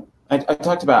 I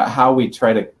talked about how we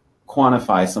try to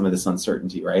quantify some of this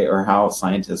uncertainty, right? Or how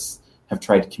scientists have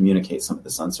tried to communicate some of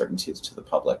this uncertainty to the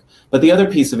public. But the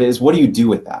other piece of it is, what do you do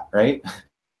with that, right?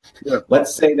 Yeah.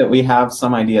 Let's say that we have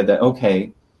some idea that,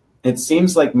 okay, it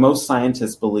seems like most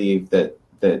scientists believe that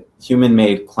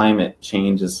human-made climate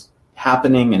change is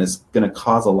happening and is going to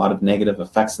cause a lot of negative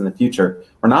effects in the future.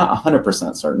 We're not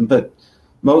 100% certain, but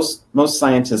most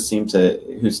scientists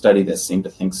who study this seem to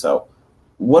think so.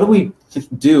 What do we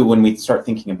do when we start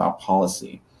thinking about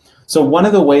policy? So one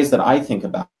of the ways that I think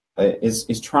about it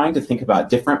is trying to think about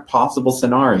different possible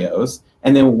scenarios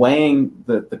and then weighing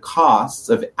the costs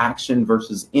of action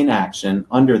versus inaction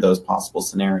under those possible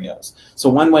scenarios. So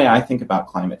one way I think about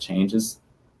climate change is,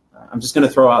 I'm just going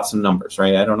to throw out some numbers,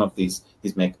 right? I don't know if these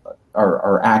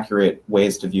are accurate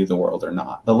ways to view the world or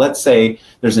not. But let's say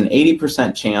there's an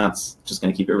 80% chance, just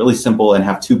going to keep it really simple and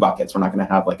have two buckets. We're not going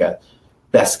to have like a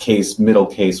best case, middle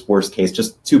case, worst case,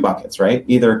 just two buckets, right?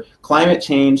 Either climate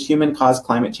change, human-caused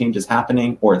climate change is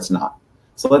happening, or it's not.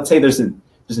 So let's say there's an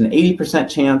 80%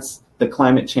 chance that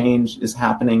climate change is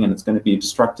happening and it's going to be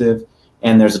destructive,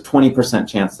 and there's a 20%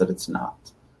 chance that it's not.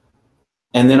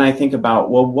 And then I think about,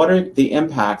 well, what are the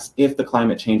impacts if the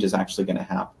climate change is actually going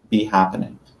to be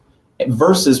happening?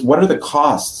 Versus what are the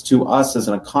costs to us as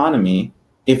an economy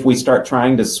if we start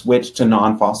trying to switch to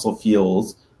non-fossil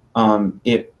fuels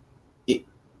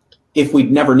if we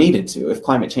never needed to, if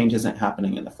climate change isn't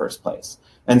happening in the first place.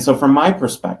 And so from my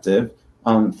perspective,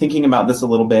 thinking about this a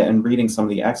little bit and reading some of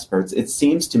the experts, it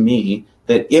seems to me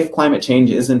that if climate change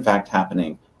is in fact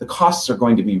happening, the costs are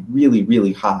going to be really,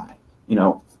 really high.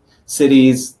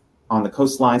 Cities on the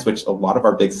coastlines, which a lot of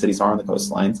our big cities are on the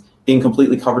coastlines, being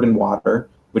completely covered in water,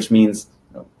 which means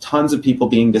tons of people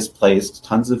being displaced,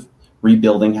 tons of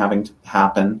rebuilding having to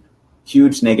happen,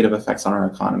 huge negative effects on our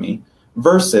economy,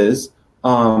 versus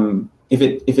if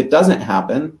it doesn't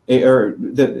happen,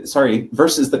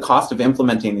 versus the cost of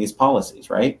implementing these policies,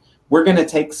 right? We're going to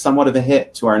take somewhat of a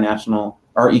hit to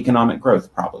our economic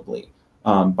growth probably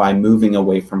by moving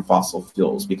away from fossil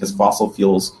fuels, because fossil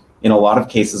fuels in a lot of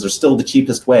cases are still the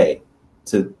cheapest way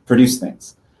to produce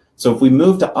things. So if we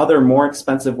move to other more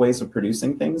expensive ways of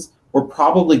producing things, we're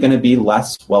probably going to be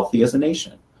less wealthy as a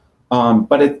nation.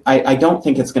 But I don't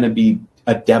think it's going to be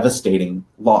a devastating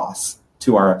loss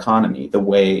to our economy the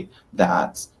way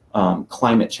that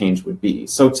climate change would be.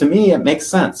 So to me, it makes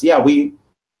sense. Yeah, we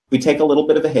take a little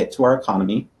bit of a hit to our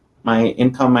economy. My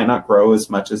income might not grow as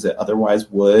much as it otherwise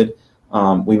would.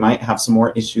 We might have some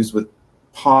more issues with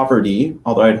poverty,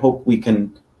 although I'd hope we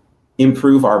can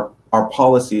improve our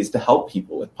policies to help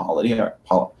people with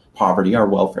poverty, our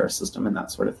welfare system, and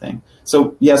that sort of thing.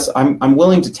 So yes, I'm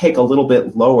willing to take a little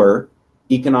bit lower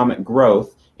economic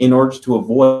growth in order to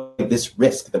avoid this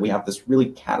risk that we have this really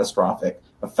catastrophic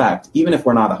effect, even if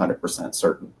we're not 100%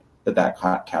 certain that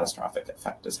catastrophic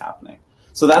effect is happening.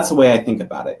 So that's the way I think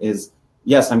about it is,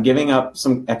 yes, I'm giving up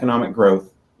some economic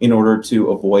growth in order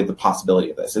to avoid the possibility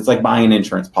of this. It's like buying an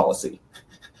insurance policy.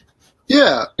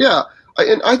 Yeah.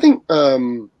 And I think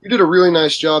you did a really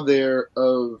nice job there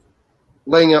of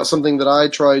laying out something that I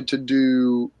tried to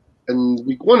do in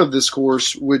week one of this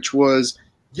course, which was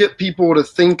get people to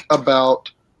think about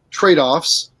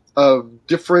trade-offs of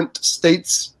different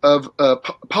states of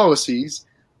policies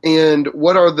and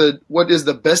what is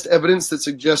the best evidence that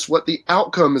suggests what the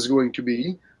outcome is going to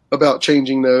be about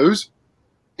changing those,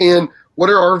 and what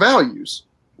are our values,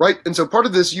 right? And so part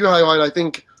of this you highlight, I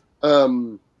think,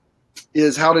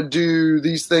 is how to do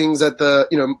these things at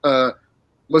the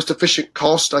most efficient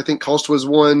cost. I think cost was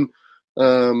one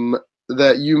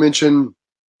that you mentioned,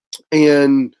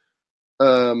 and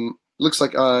looks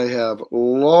like I have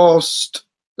lost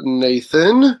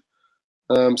Nathan.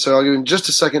 So I'll give him just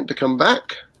a second to come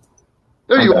back.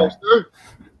 There you are, sir.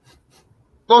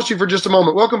 Lost you for just a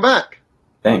moment. Welcome back.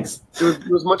 Thanks. It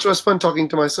was much less fun talking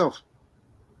to myself.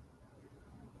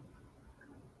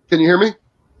 Can you hear me?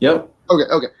 Yep.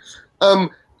 Okay.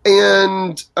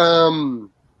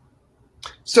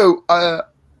 So I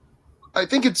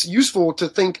think it's useful to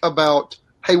think about,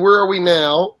 hey, where are we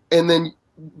now? And then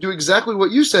do exactly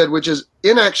what you said, which is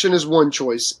inaction is one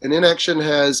choice, and inaction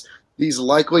has these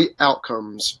likely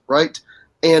outcomes, right?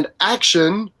 And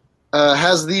action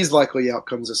has these likely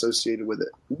outcomes associated with it.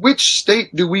 Which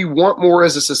state do we want more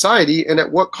as a society, and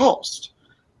at what cost?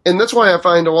 And that's why I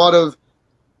find a lot of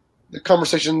the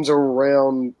conversations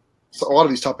around a lot of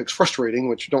these topics frustrating,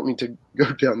 which don't need to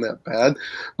go down that bad.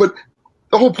 But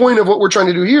the whole point of what we're trying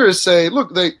to do here is say,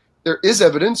 look, there is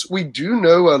evidence. We do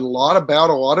know a lot about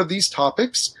a lot of these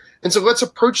topics. And so let's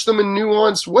approach them in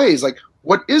nuanced ways. Like,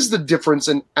 what is the difference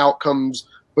in outcomes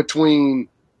between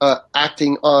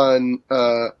acting on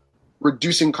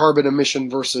reducing carbon emission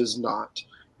versus not?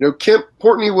 Kemp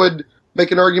Portney would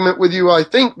make an argument with you, I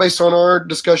think, based on our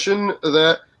discussion,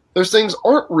 that those things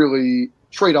aren't really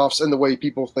trade-offs in the way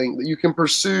people think, that you can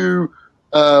pursue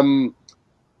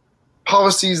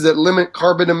policies that limit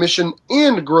carbon emission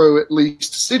and grow at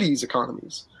least cities'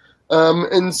 economies.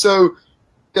 And so,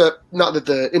 not that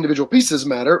the individual pieces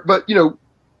matter, but,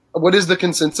 what is the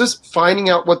consensus? Finding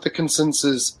out what the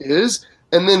consensus is,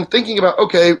 and then thinking about,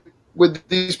 okay, with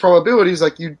these probabilities,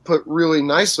 like you put really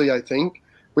nicely, I think,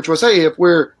 which was, hey, if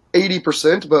we're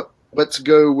 80%, but let's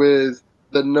go with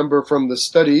the number from the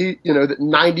study, that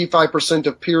 95%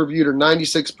 of peer-reviewed or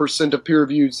 96% of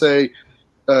peer-reviewed say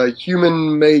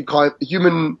human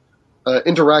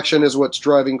interaction is what's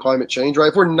driving climate change, right?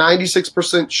 If we're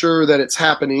 96% sure that it's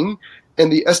happening, and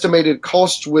the estimated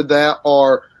costs with that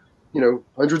are,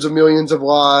 hundreds of millions of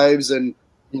lives and,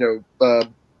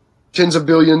 tens of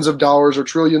billions of dollars or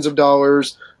trillions of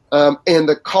dollars, and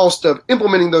the cost of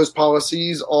implementing those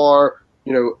policies are,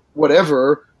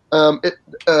 whatever,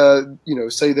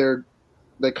 say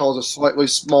they cause a slightly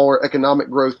smaller economic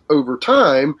growth over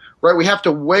time, right? We have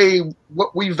to weigh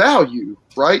what we value,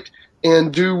 right?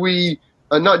 And do we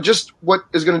not just what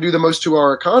is going to do the most to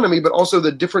our economy, but also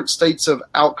the different states of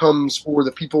outcomes for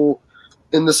the people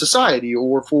in the society,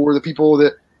 or for the people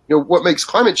that, what makes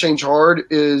climate change hard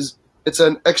is it's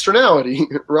an externality,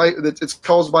 right? It's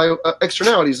caused by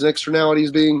externalities, and externalities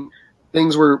being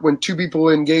things where when two people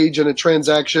engage in a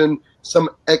transaction, some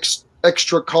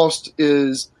extra cost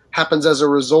happens as a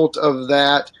result of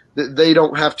that they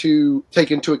don't have to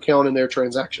take into account in their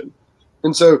transaction.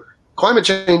 And so climate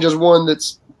change is one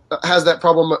has that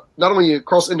problem not only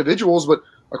across individuals, but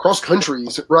across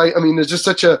countries, right? I mean, there's just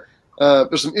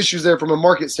there's some issues there from a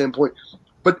market standpoint.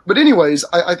 But anyways,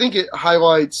 I think it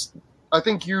highlights, I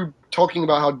think you talking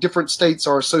about how different states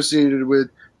are associated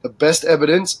with the best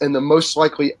evidence and the most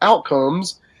likely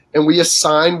outcomes, and we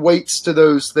assign weights to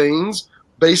those things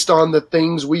based on the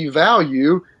things we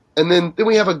value, and then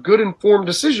we have a good informed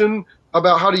decision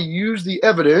about how to use the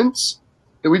evidence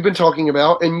that we've been talking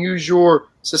about and use your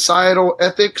societal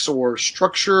ethics or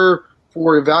structure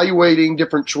for evaluating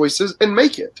different choices and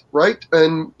make it, right?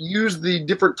 And use the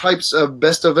different types of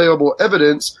best available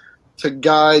evidence to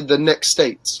guide the next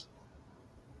states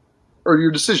or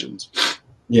your decisions.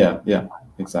 Yeah,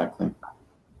 exactly.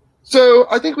 So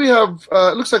I think we have,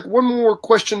 it looks like one more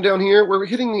question down here. We're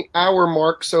hitting the hour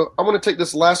mark, so I want to take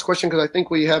this last question because I think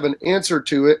we have an answer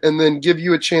to it, and then give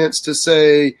you a chance to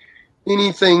say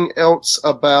anything else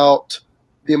about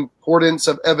the importance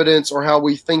of evidence or how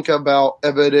we think about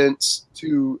evidence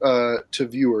to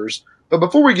viewers. But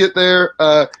before we get there,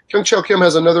 Kyung-Chel Kim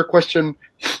has another question,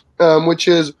 which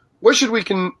is, what should be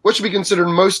considered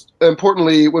most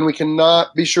importantly when we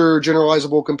cannot be sure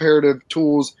generalizable comparative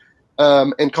tools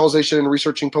and causation in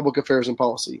researching public affairs and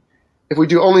policy? If we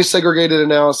do only segregated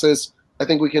analysis, I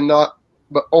think we cannot,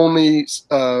 but only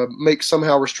make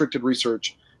somehow restricted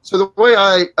research. So the way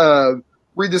I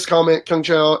read this comment,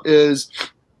 Kyung-Chel, is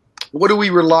what do we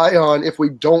rely on if we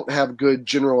don't have good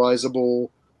generalizable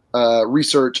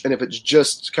research, and if it's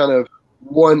just kind of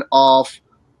one-off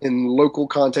in local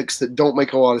contexts that don't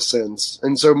make a lot of sense?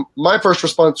 And so my first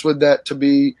response would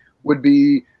be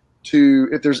to,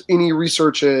 if there's any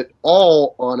research at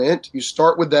all on it, you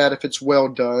start with that if it's well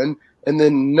done, and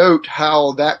then note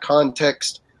how that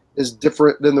context is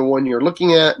different than the one you're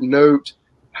looking at. Note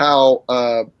how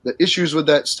the issues with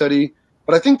that study.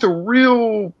 But I think the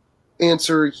real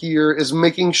answer here is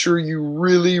making sure you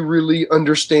really, really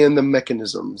understand the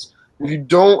mechanisms. If you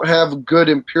don't have good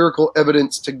empirical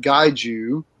evidence to guide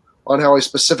you on how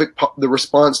the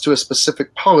response to a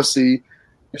specific policy,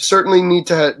 you certainly need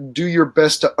to do your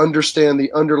best to understand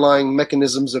the underlying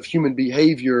mechanisms of human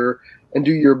behavior and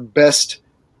do your best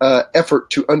effort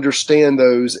to understand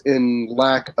those in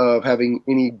lack of having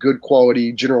any good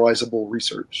quality generalizable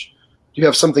research. Do you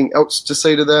have something else to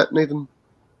say to that, Nathan?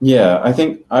 Yeah, I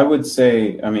think I would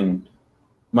say, I mean,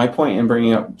 my point in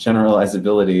bringing up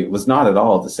generalizability was not at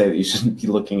all to say that you shouldn't be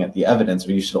looking at the evidence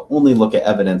or you should only look at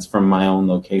evidence from my own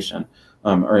location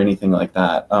or anything like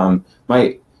that.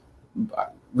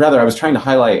 Rather, I was trying to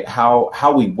highlight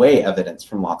how we weigh evidence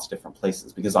from lots of different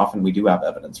places, because often we do have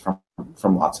evidence from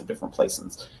lots of different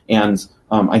places. And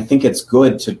I think it's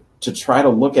good to try to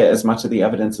look at as much of the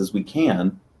evidence as we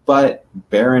can, but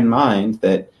bear in mind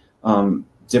that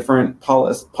different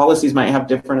policies might have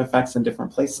different effects in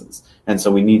different places. And so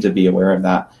we need to be aware of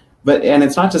that. And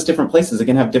it's not just different places, it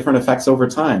can have different effects over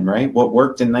time, right? What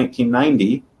worked in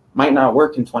 1990 might not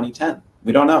work in 2010.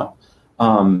 We don't know.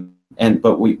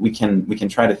 But we can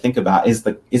try to think about, is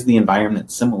the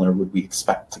environment similar? Would we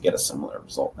expect to get a similar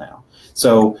result now?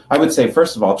 So I would say,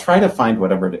 first of all, try to find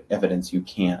whatever evidence you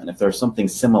can, if there's something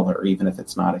similar, even if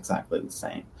it's not exactly the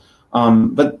same.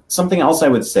 But something else I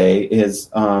would say is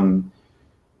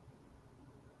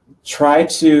try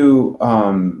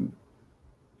to,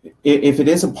 if it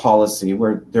is a policy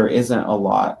where there isn't a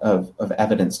lot of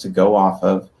evidence to go off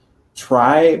of,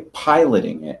 try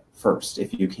piloting it first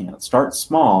if you can. Start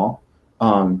small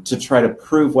to try to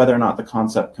prove whether or not the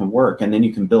concept can work, and then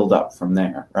you can build up from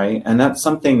there, right? And that's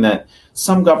something that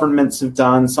some governments have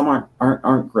done, some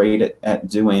aren't great at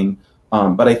doing,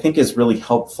 but I think is really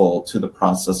helpful to the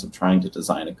process of trying to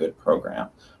design a good program.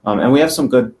 And we have some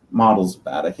good models of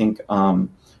that. I think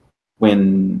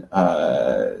when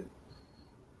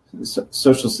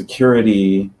Social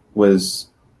Security was,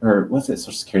 or was it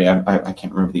Social Security? I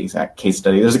can't remember the exact case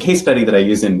study. There's a case study that I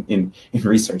use in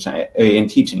research, in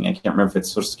teaching. I can't remember if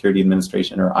it's Social Security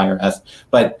Administration or IRS,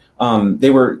 but they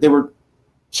were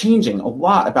changing a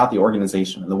lot about the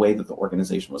organization and the way that the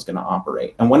organization was going to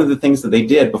operate. And one of the things that they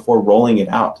did before rolling it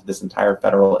out to this entire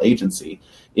federal agency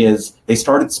is they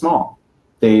started small.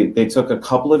 They took a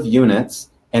couple of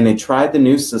units and they tried the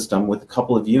new system with a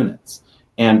couple of units.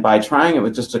 And by trying it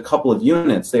with just a couple of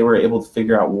units, they were able to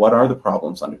figure out what are the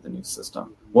problems under the new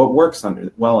system, what works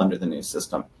well under the new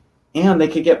system. And they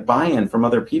could get buy-in from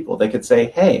other people. They could say,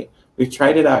 hey, we've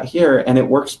tried it out here and it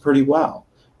works pretty well.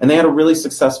 And they had a really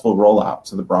successful rollout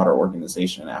to the broader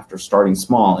organization after starting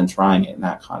small and trying it in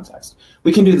that context.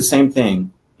 We can do the same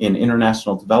thing in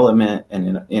international development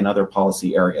and in other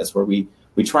policy areas where we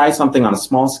try something on a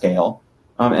small scale,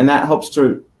 and that helps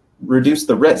to reduce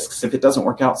the risks if it doesn't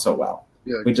work out so well.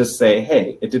 Yeah. We just say,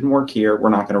 hey, it didn't work here. We're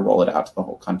not going to roll it out to the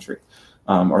whole country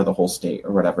or the whole state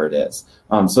or whatever it is.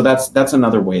 So that's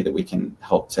another way that we can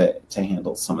help to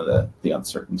handle some of the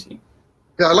uncertainty.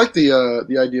 Yeah, I like the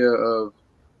idea of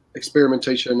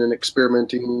experimentation and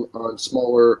experimenting with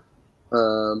smaller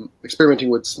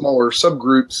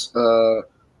subgroups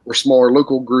or smaller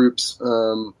local groups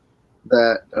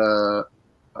that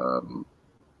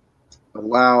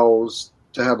allows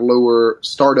to have lower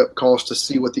startup costs to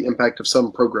see what the impact of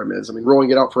some program is. I mean,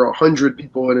 rolling it out for 100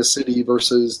 people in a city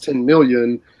versus 10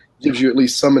 million gives you at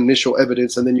least some initial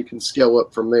evidence, and then you can scale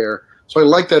up from there. So I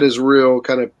like that as real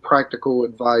kind of practical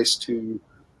advice to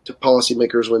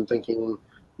policymakers when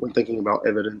thinking about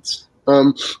evidence.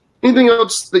 Anything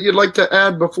else that you'd like to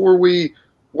add before we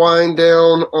wind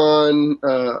down on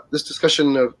this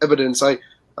discussion of evidence? I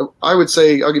would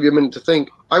say, I'll give you a minute to think.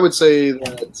 I would say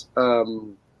that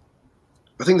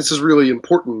I think this is really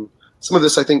important. Some of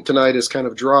this I think tonight is kind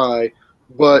of dry,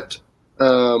 but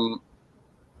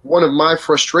one of my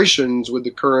frustrations with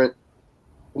the current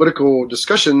political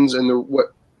discussions and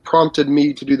what prompted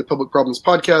me to do the Public Problems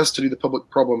podcast, to do the Public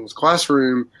Problems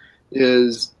Classroom,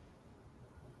 is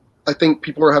I think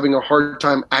people are having a hard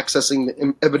time accessing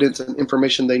the evidence and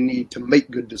information they need to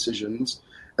make good decisions.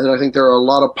 And I think there are a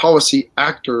lot of policy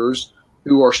actors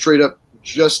who are straight up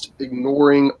just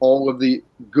ignoring all of the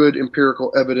good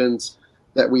empirical evidence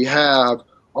that we have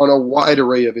on a wide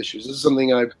array of issues. This is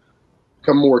something I've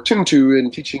become more attuned to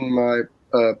in teaching my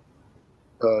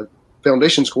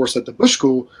foundations course at the Bush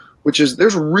School, which is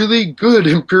there's really good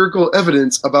empirical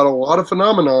evidence about a lot of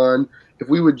phenomenon if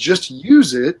we would just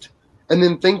use it and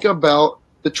then think about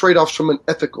the trade-offs from an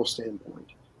ethical standpoint.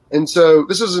 And so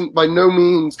this isn't by no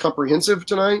means comprehensive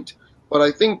tonight, but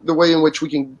I think the way in which we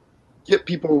can get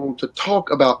people to talk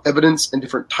about evidence and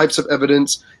different types of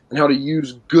evidence and how to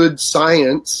use good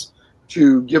science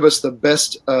to give us the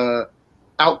best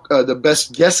the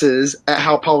best guesses at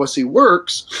how policy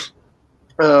works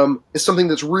is something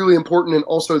that's really important, and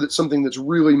also that's something that's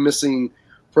really missing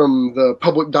from the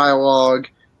public dialogue,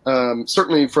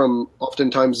 certainly from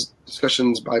oftentimes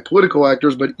discussions by political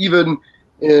actors, but even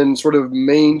in sort of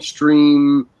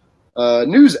mainstream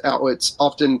news outlets,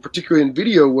 often, particularly in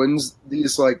video ones,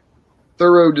 these like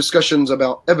thorough discussions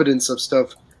about evidence of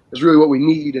stuff is really what we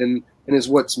need and is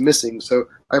what's missing. So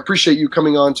I appreciate you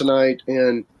coming on tonight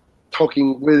and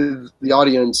talking with the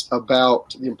audience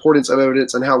about the importance of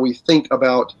evidence and how we think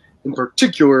about, in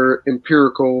particular,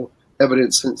 empirical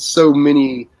evidence, since so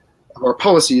many of our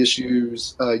policy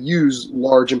issues use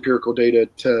large empirical data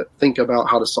to think about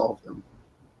how to solve them.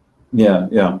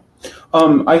 Yeah.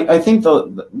 I think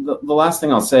the last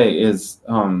thing I'll say is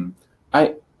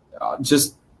I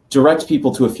just direct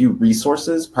people to a few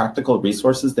resources, practical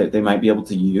resources that they might be able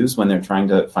to use when they're trying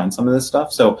to find some of this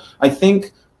stuff. So I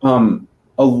think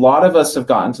a lot of us have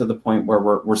gotten to the point where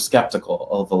we're skeptical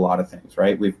of a lot of things,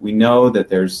 right? We know that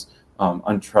there's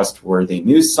untrustworthy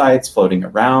news sites floating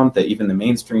around, that even the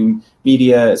mainstream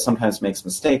media sometimes makes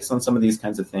mistakes on some of these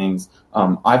kinds of things.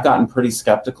 I've gotten pretty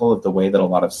skeptical of the way that a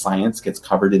lot of science gets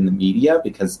covered in the media,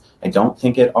 because I don't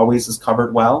think it always is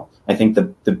covered well. I think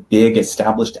the big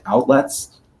established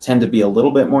outlets tend to be a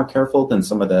little bit more careful than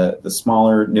some of the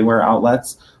smaller, newer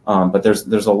outlets. But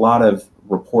there's a lot of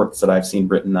reports that I've seen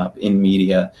written up in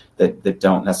media that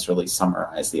don't necessarily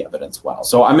summarize the evidence well.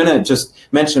 So I'm going to just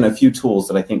mention a few tools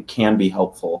that I think can be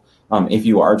helpful if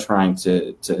you are trying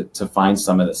to find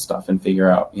some of this stuff and figure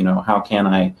out, how can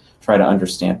I try to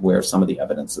understand where some of the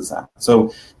evidence is at.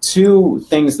 So two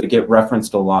things that get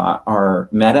referenced a lot are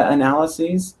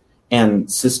meta-analyses and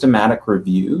systematic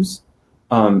reviews.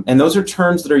 And those are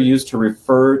terms that are used to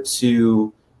refer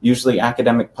to usually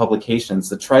academic publications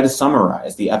that try to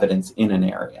summarize the evidence in an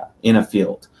area, in a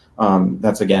field.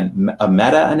 That's, again, a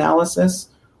meta-analysis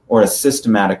or a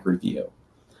systematic review.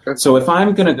 So if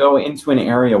I'm going to go into an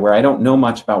area where I don't know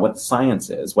much about what the science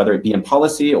is, whether it be in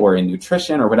policy or in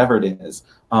nutrition or whatever it is,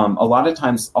 a lot of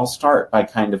times I'll start by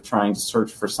kind of trying to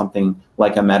search for something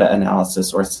like a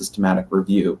meta-analysis or a systematic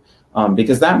review,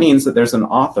 because that means that there's an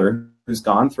author who's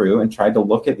gone through and tried to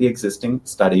look at the existing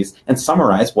studies and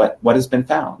summarize what has been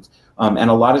found.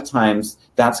 And a lot of times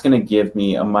that's going to give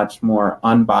me a much more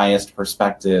unbiased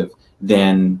perspective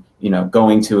than,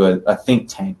 going to a think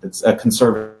tank that's a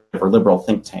conservative or liberal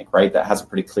think tank, right, that has a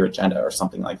pretty clear agenda or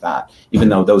something like that, even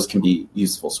though those can be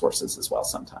useful sources as well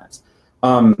sometimes.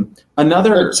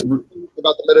 Another about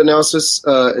the meta-analysis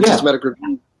and systematic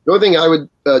review. The only thing I would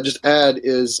just add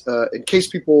is, in case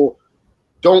people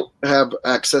don't have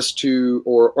access to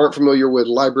or aren't familiar with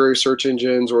library search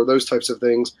engines or those types of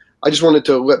things, I just wanted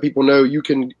to let people know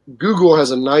Google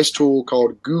has a nice tool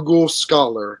called Google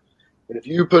Scholar. And if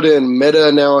you put in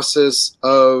meta-analysis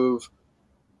of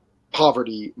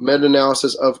poverty,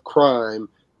 meta-analysis of crime,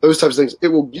 those types of things, it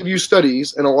will give you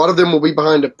studies, and a lot of them will be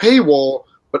behind a paywall,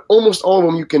 but almost all of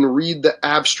them you can read the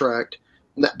abstract.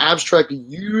 And the abstract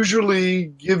usually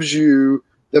gives you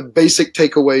the basic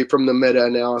takeaway from the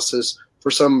meta-analysis for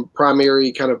some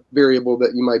primary kind of variable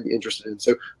that you might be interested in.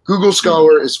 So Google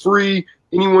Scholar is free.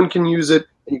 Anyone can use it,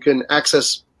 and you can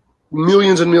access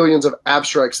millions and millions of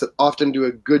abstracts that often do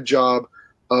a good job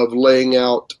of laying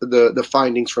out the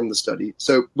findings from the study.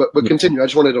 So, but continue. I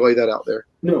just wanted to lay that out there.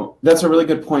 No, that's a really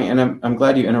good point, and I'm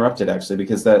glad you interrupted, actually,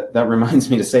 because that reminds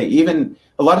me to say, even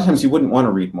a lot of times you wouldn't want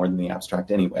to read more than the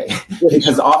abstract anyway,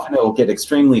 because often it will get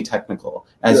extremely technical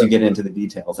as you get into the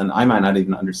details, and I might not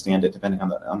even understand it depending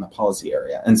on the policy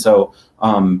area. And so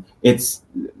it's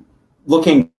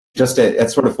looking just at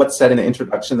sort of what's said in the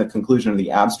introduction, the conclusion of the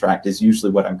abstract is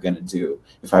usually what I'm going to do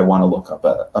if I want to look up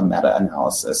a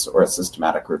meta-analysis or a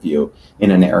systematic review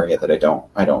in an area that I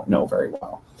don't know very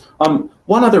well.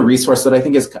 One other resource that I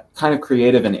think is kind of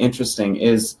creative and interesting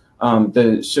is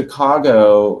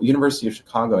the University of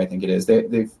Chicago, I think it is.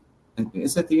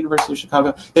 Is it the University of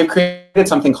Chicago? They've created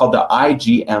something called the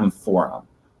IGM Forum.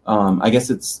 I guess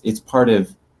it's part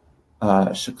of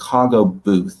Chicago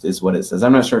Booth is what it says.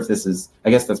 I'm not sure if this is, I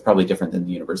guess that's probably different than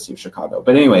the University of Chicago.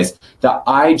 But anyways, the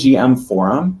IGM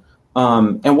Forum,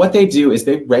 and what they do is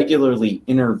they regularly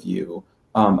interview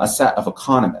a set of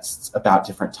economists about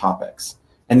different topics.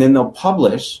 And then they'll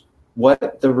publish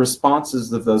what the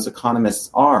responses of those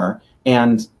economists are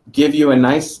and give you a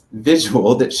nice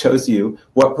visual that shows you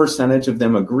what percentage of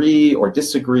them agree or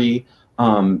disagree,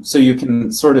 so you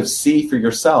can sort of see for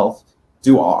yourself,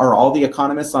 are all the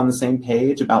economists on the same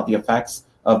page about the effects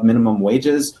of minimum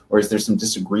wages, or is there some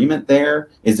disagreement there?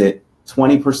 Is it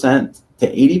 20% to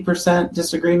 80%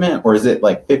 disagreement, or is it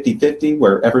like 50-50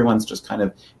 where everyone's just kind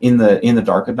of in the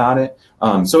dark about it?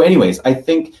 So anyways, I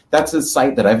think that's a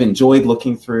site that I've enjoyed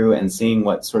looking through and seeing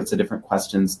what sorts of different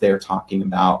questions they're talking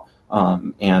about.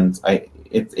 And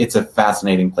it's a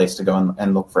fascinating place to go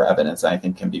and look for evidence that I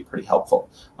think can be pretty helpful.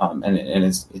 And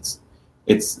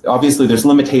it's obviously there's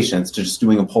limitations to just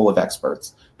doing a poll of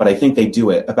experts, but I think they do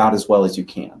it about as well as you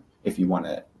can if you want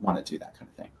to do that kind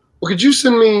of thing. Well, could you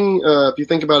send me, if you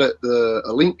think about it,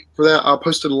 a link for that? I'll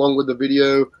post it along with the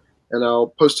video, and I'll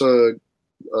post a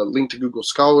link to Google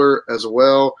Scholar as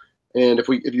well. And if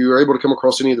you are able to come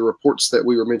across any of the reports that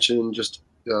we were mentioning, just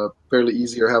fairly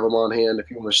easy or have them on hand. If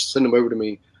you want to send them over to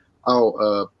me,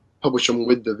 I'll publish them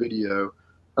with the video.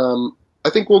 I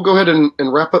think we'll go ahead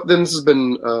and wrap up then. This has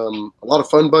been a lot of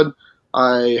fun, bud.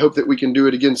 I hope that we can do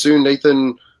it again soon.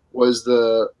 Nathan was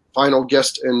the final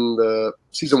guest in the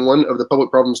season 1 of the Public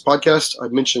Problems podcast. I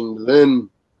mentioned then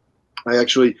I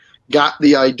actually got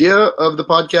the idea of the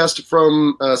podcast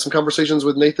from some conversations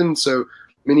with Nathan. So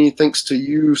many thanks to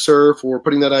you, sir, for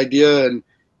putting that idea and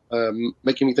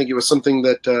making me think it was something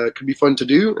that could be fun to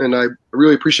do. And I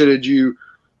really appreciated you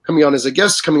coming on as a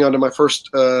guest, coming on to my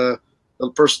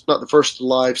not the first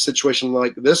live situation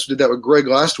like this. We did that with Greg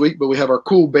last week, but we have our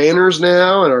cool banners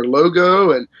now and our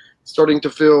logo and starting to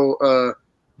feel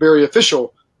very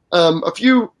official. A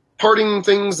few parting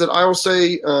things that I will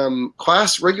say.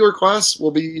 Regular class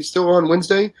will be still on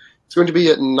Wednesday. It's going to be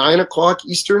at 9 o'clock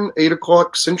Eastern, 8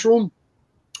 o'clock Central.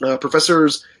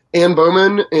 Professors Ann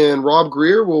Bowman and Rob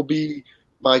Greer will be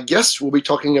my guests. We'll be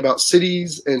talking about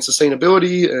cities and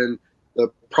sustainability and the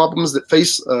problems that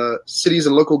face cities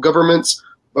and local governments,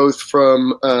 both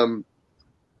from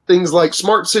things like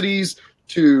smart cities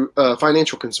to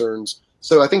financial concerns.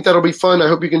 So I think that'll be fun. I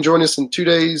hope you can join us in 2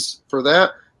 days for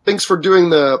that. Thanks for doing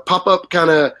the pop-up kind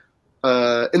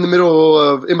of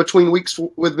in between weeks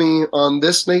with me on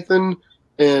this, Nathan.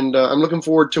 And I'm looking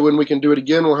forward to when we can do it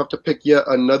again. We'll have to pick yet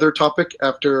another topic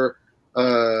after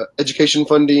education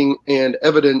funding and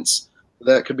evidence.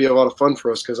 That could be a lot of fun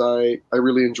for us because I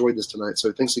really enjoyed this tonight.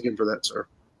 So thanks again for that, sir.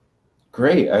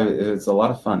 Great. It's a lot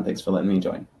of fun. Thanks for letting me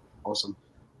join. Awesome.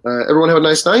 Everyone have a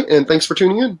nice night, and thanks for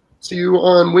tuning in. See you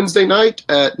on Wednesday night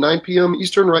at 9 p.m.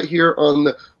 Eastern right here on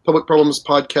the Public Problems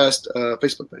Podcast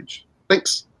Facebook page.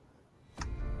 Thanks.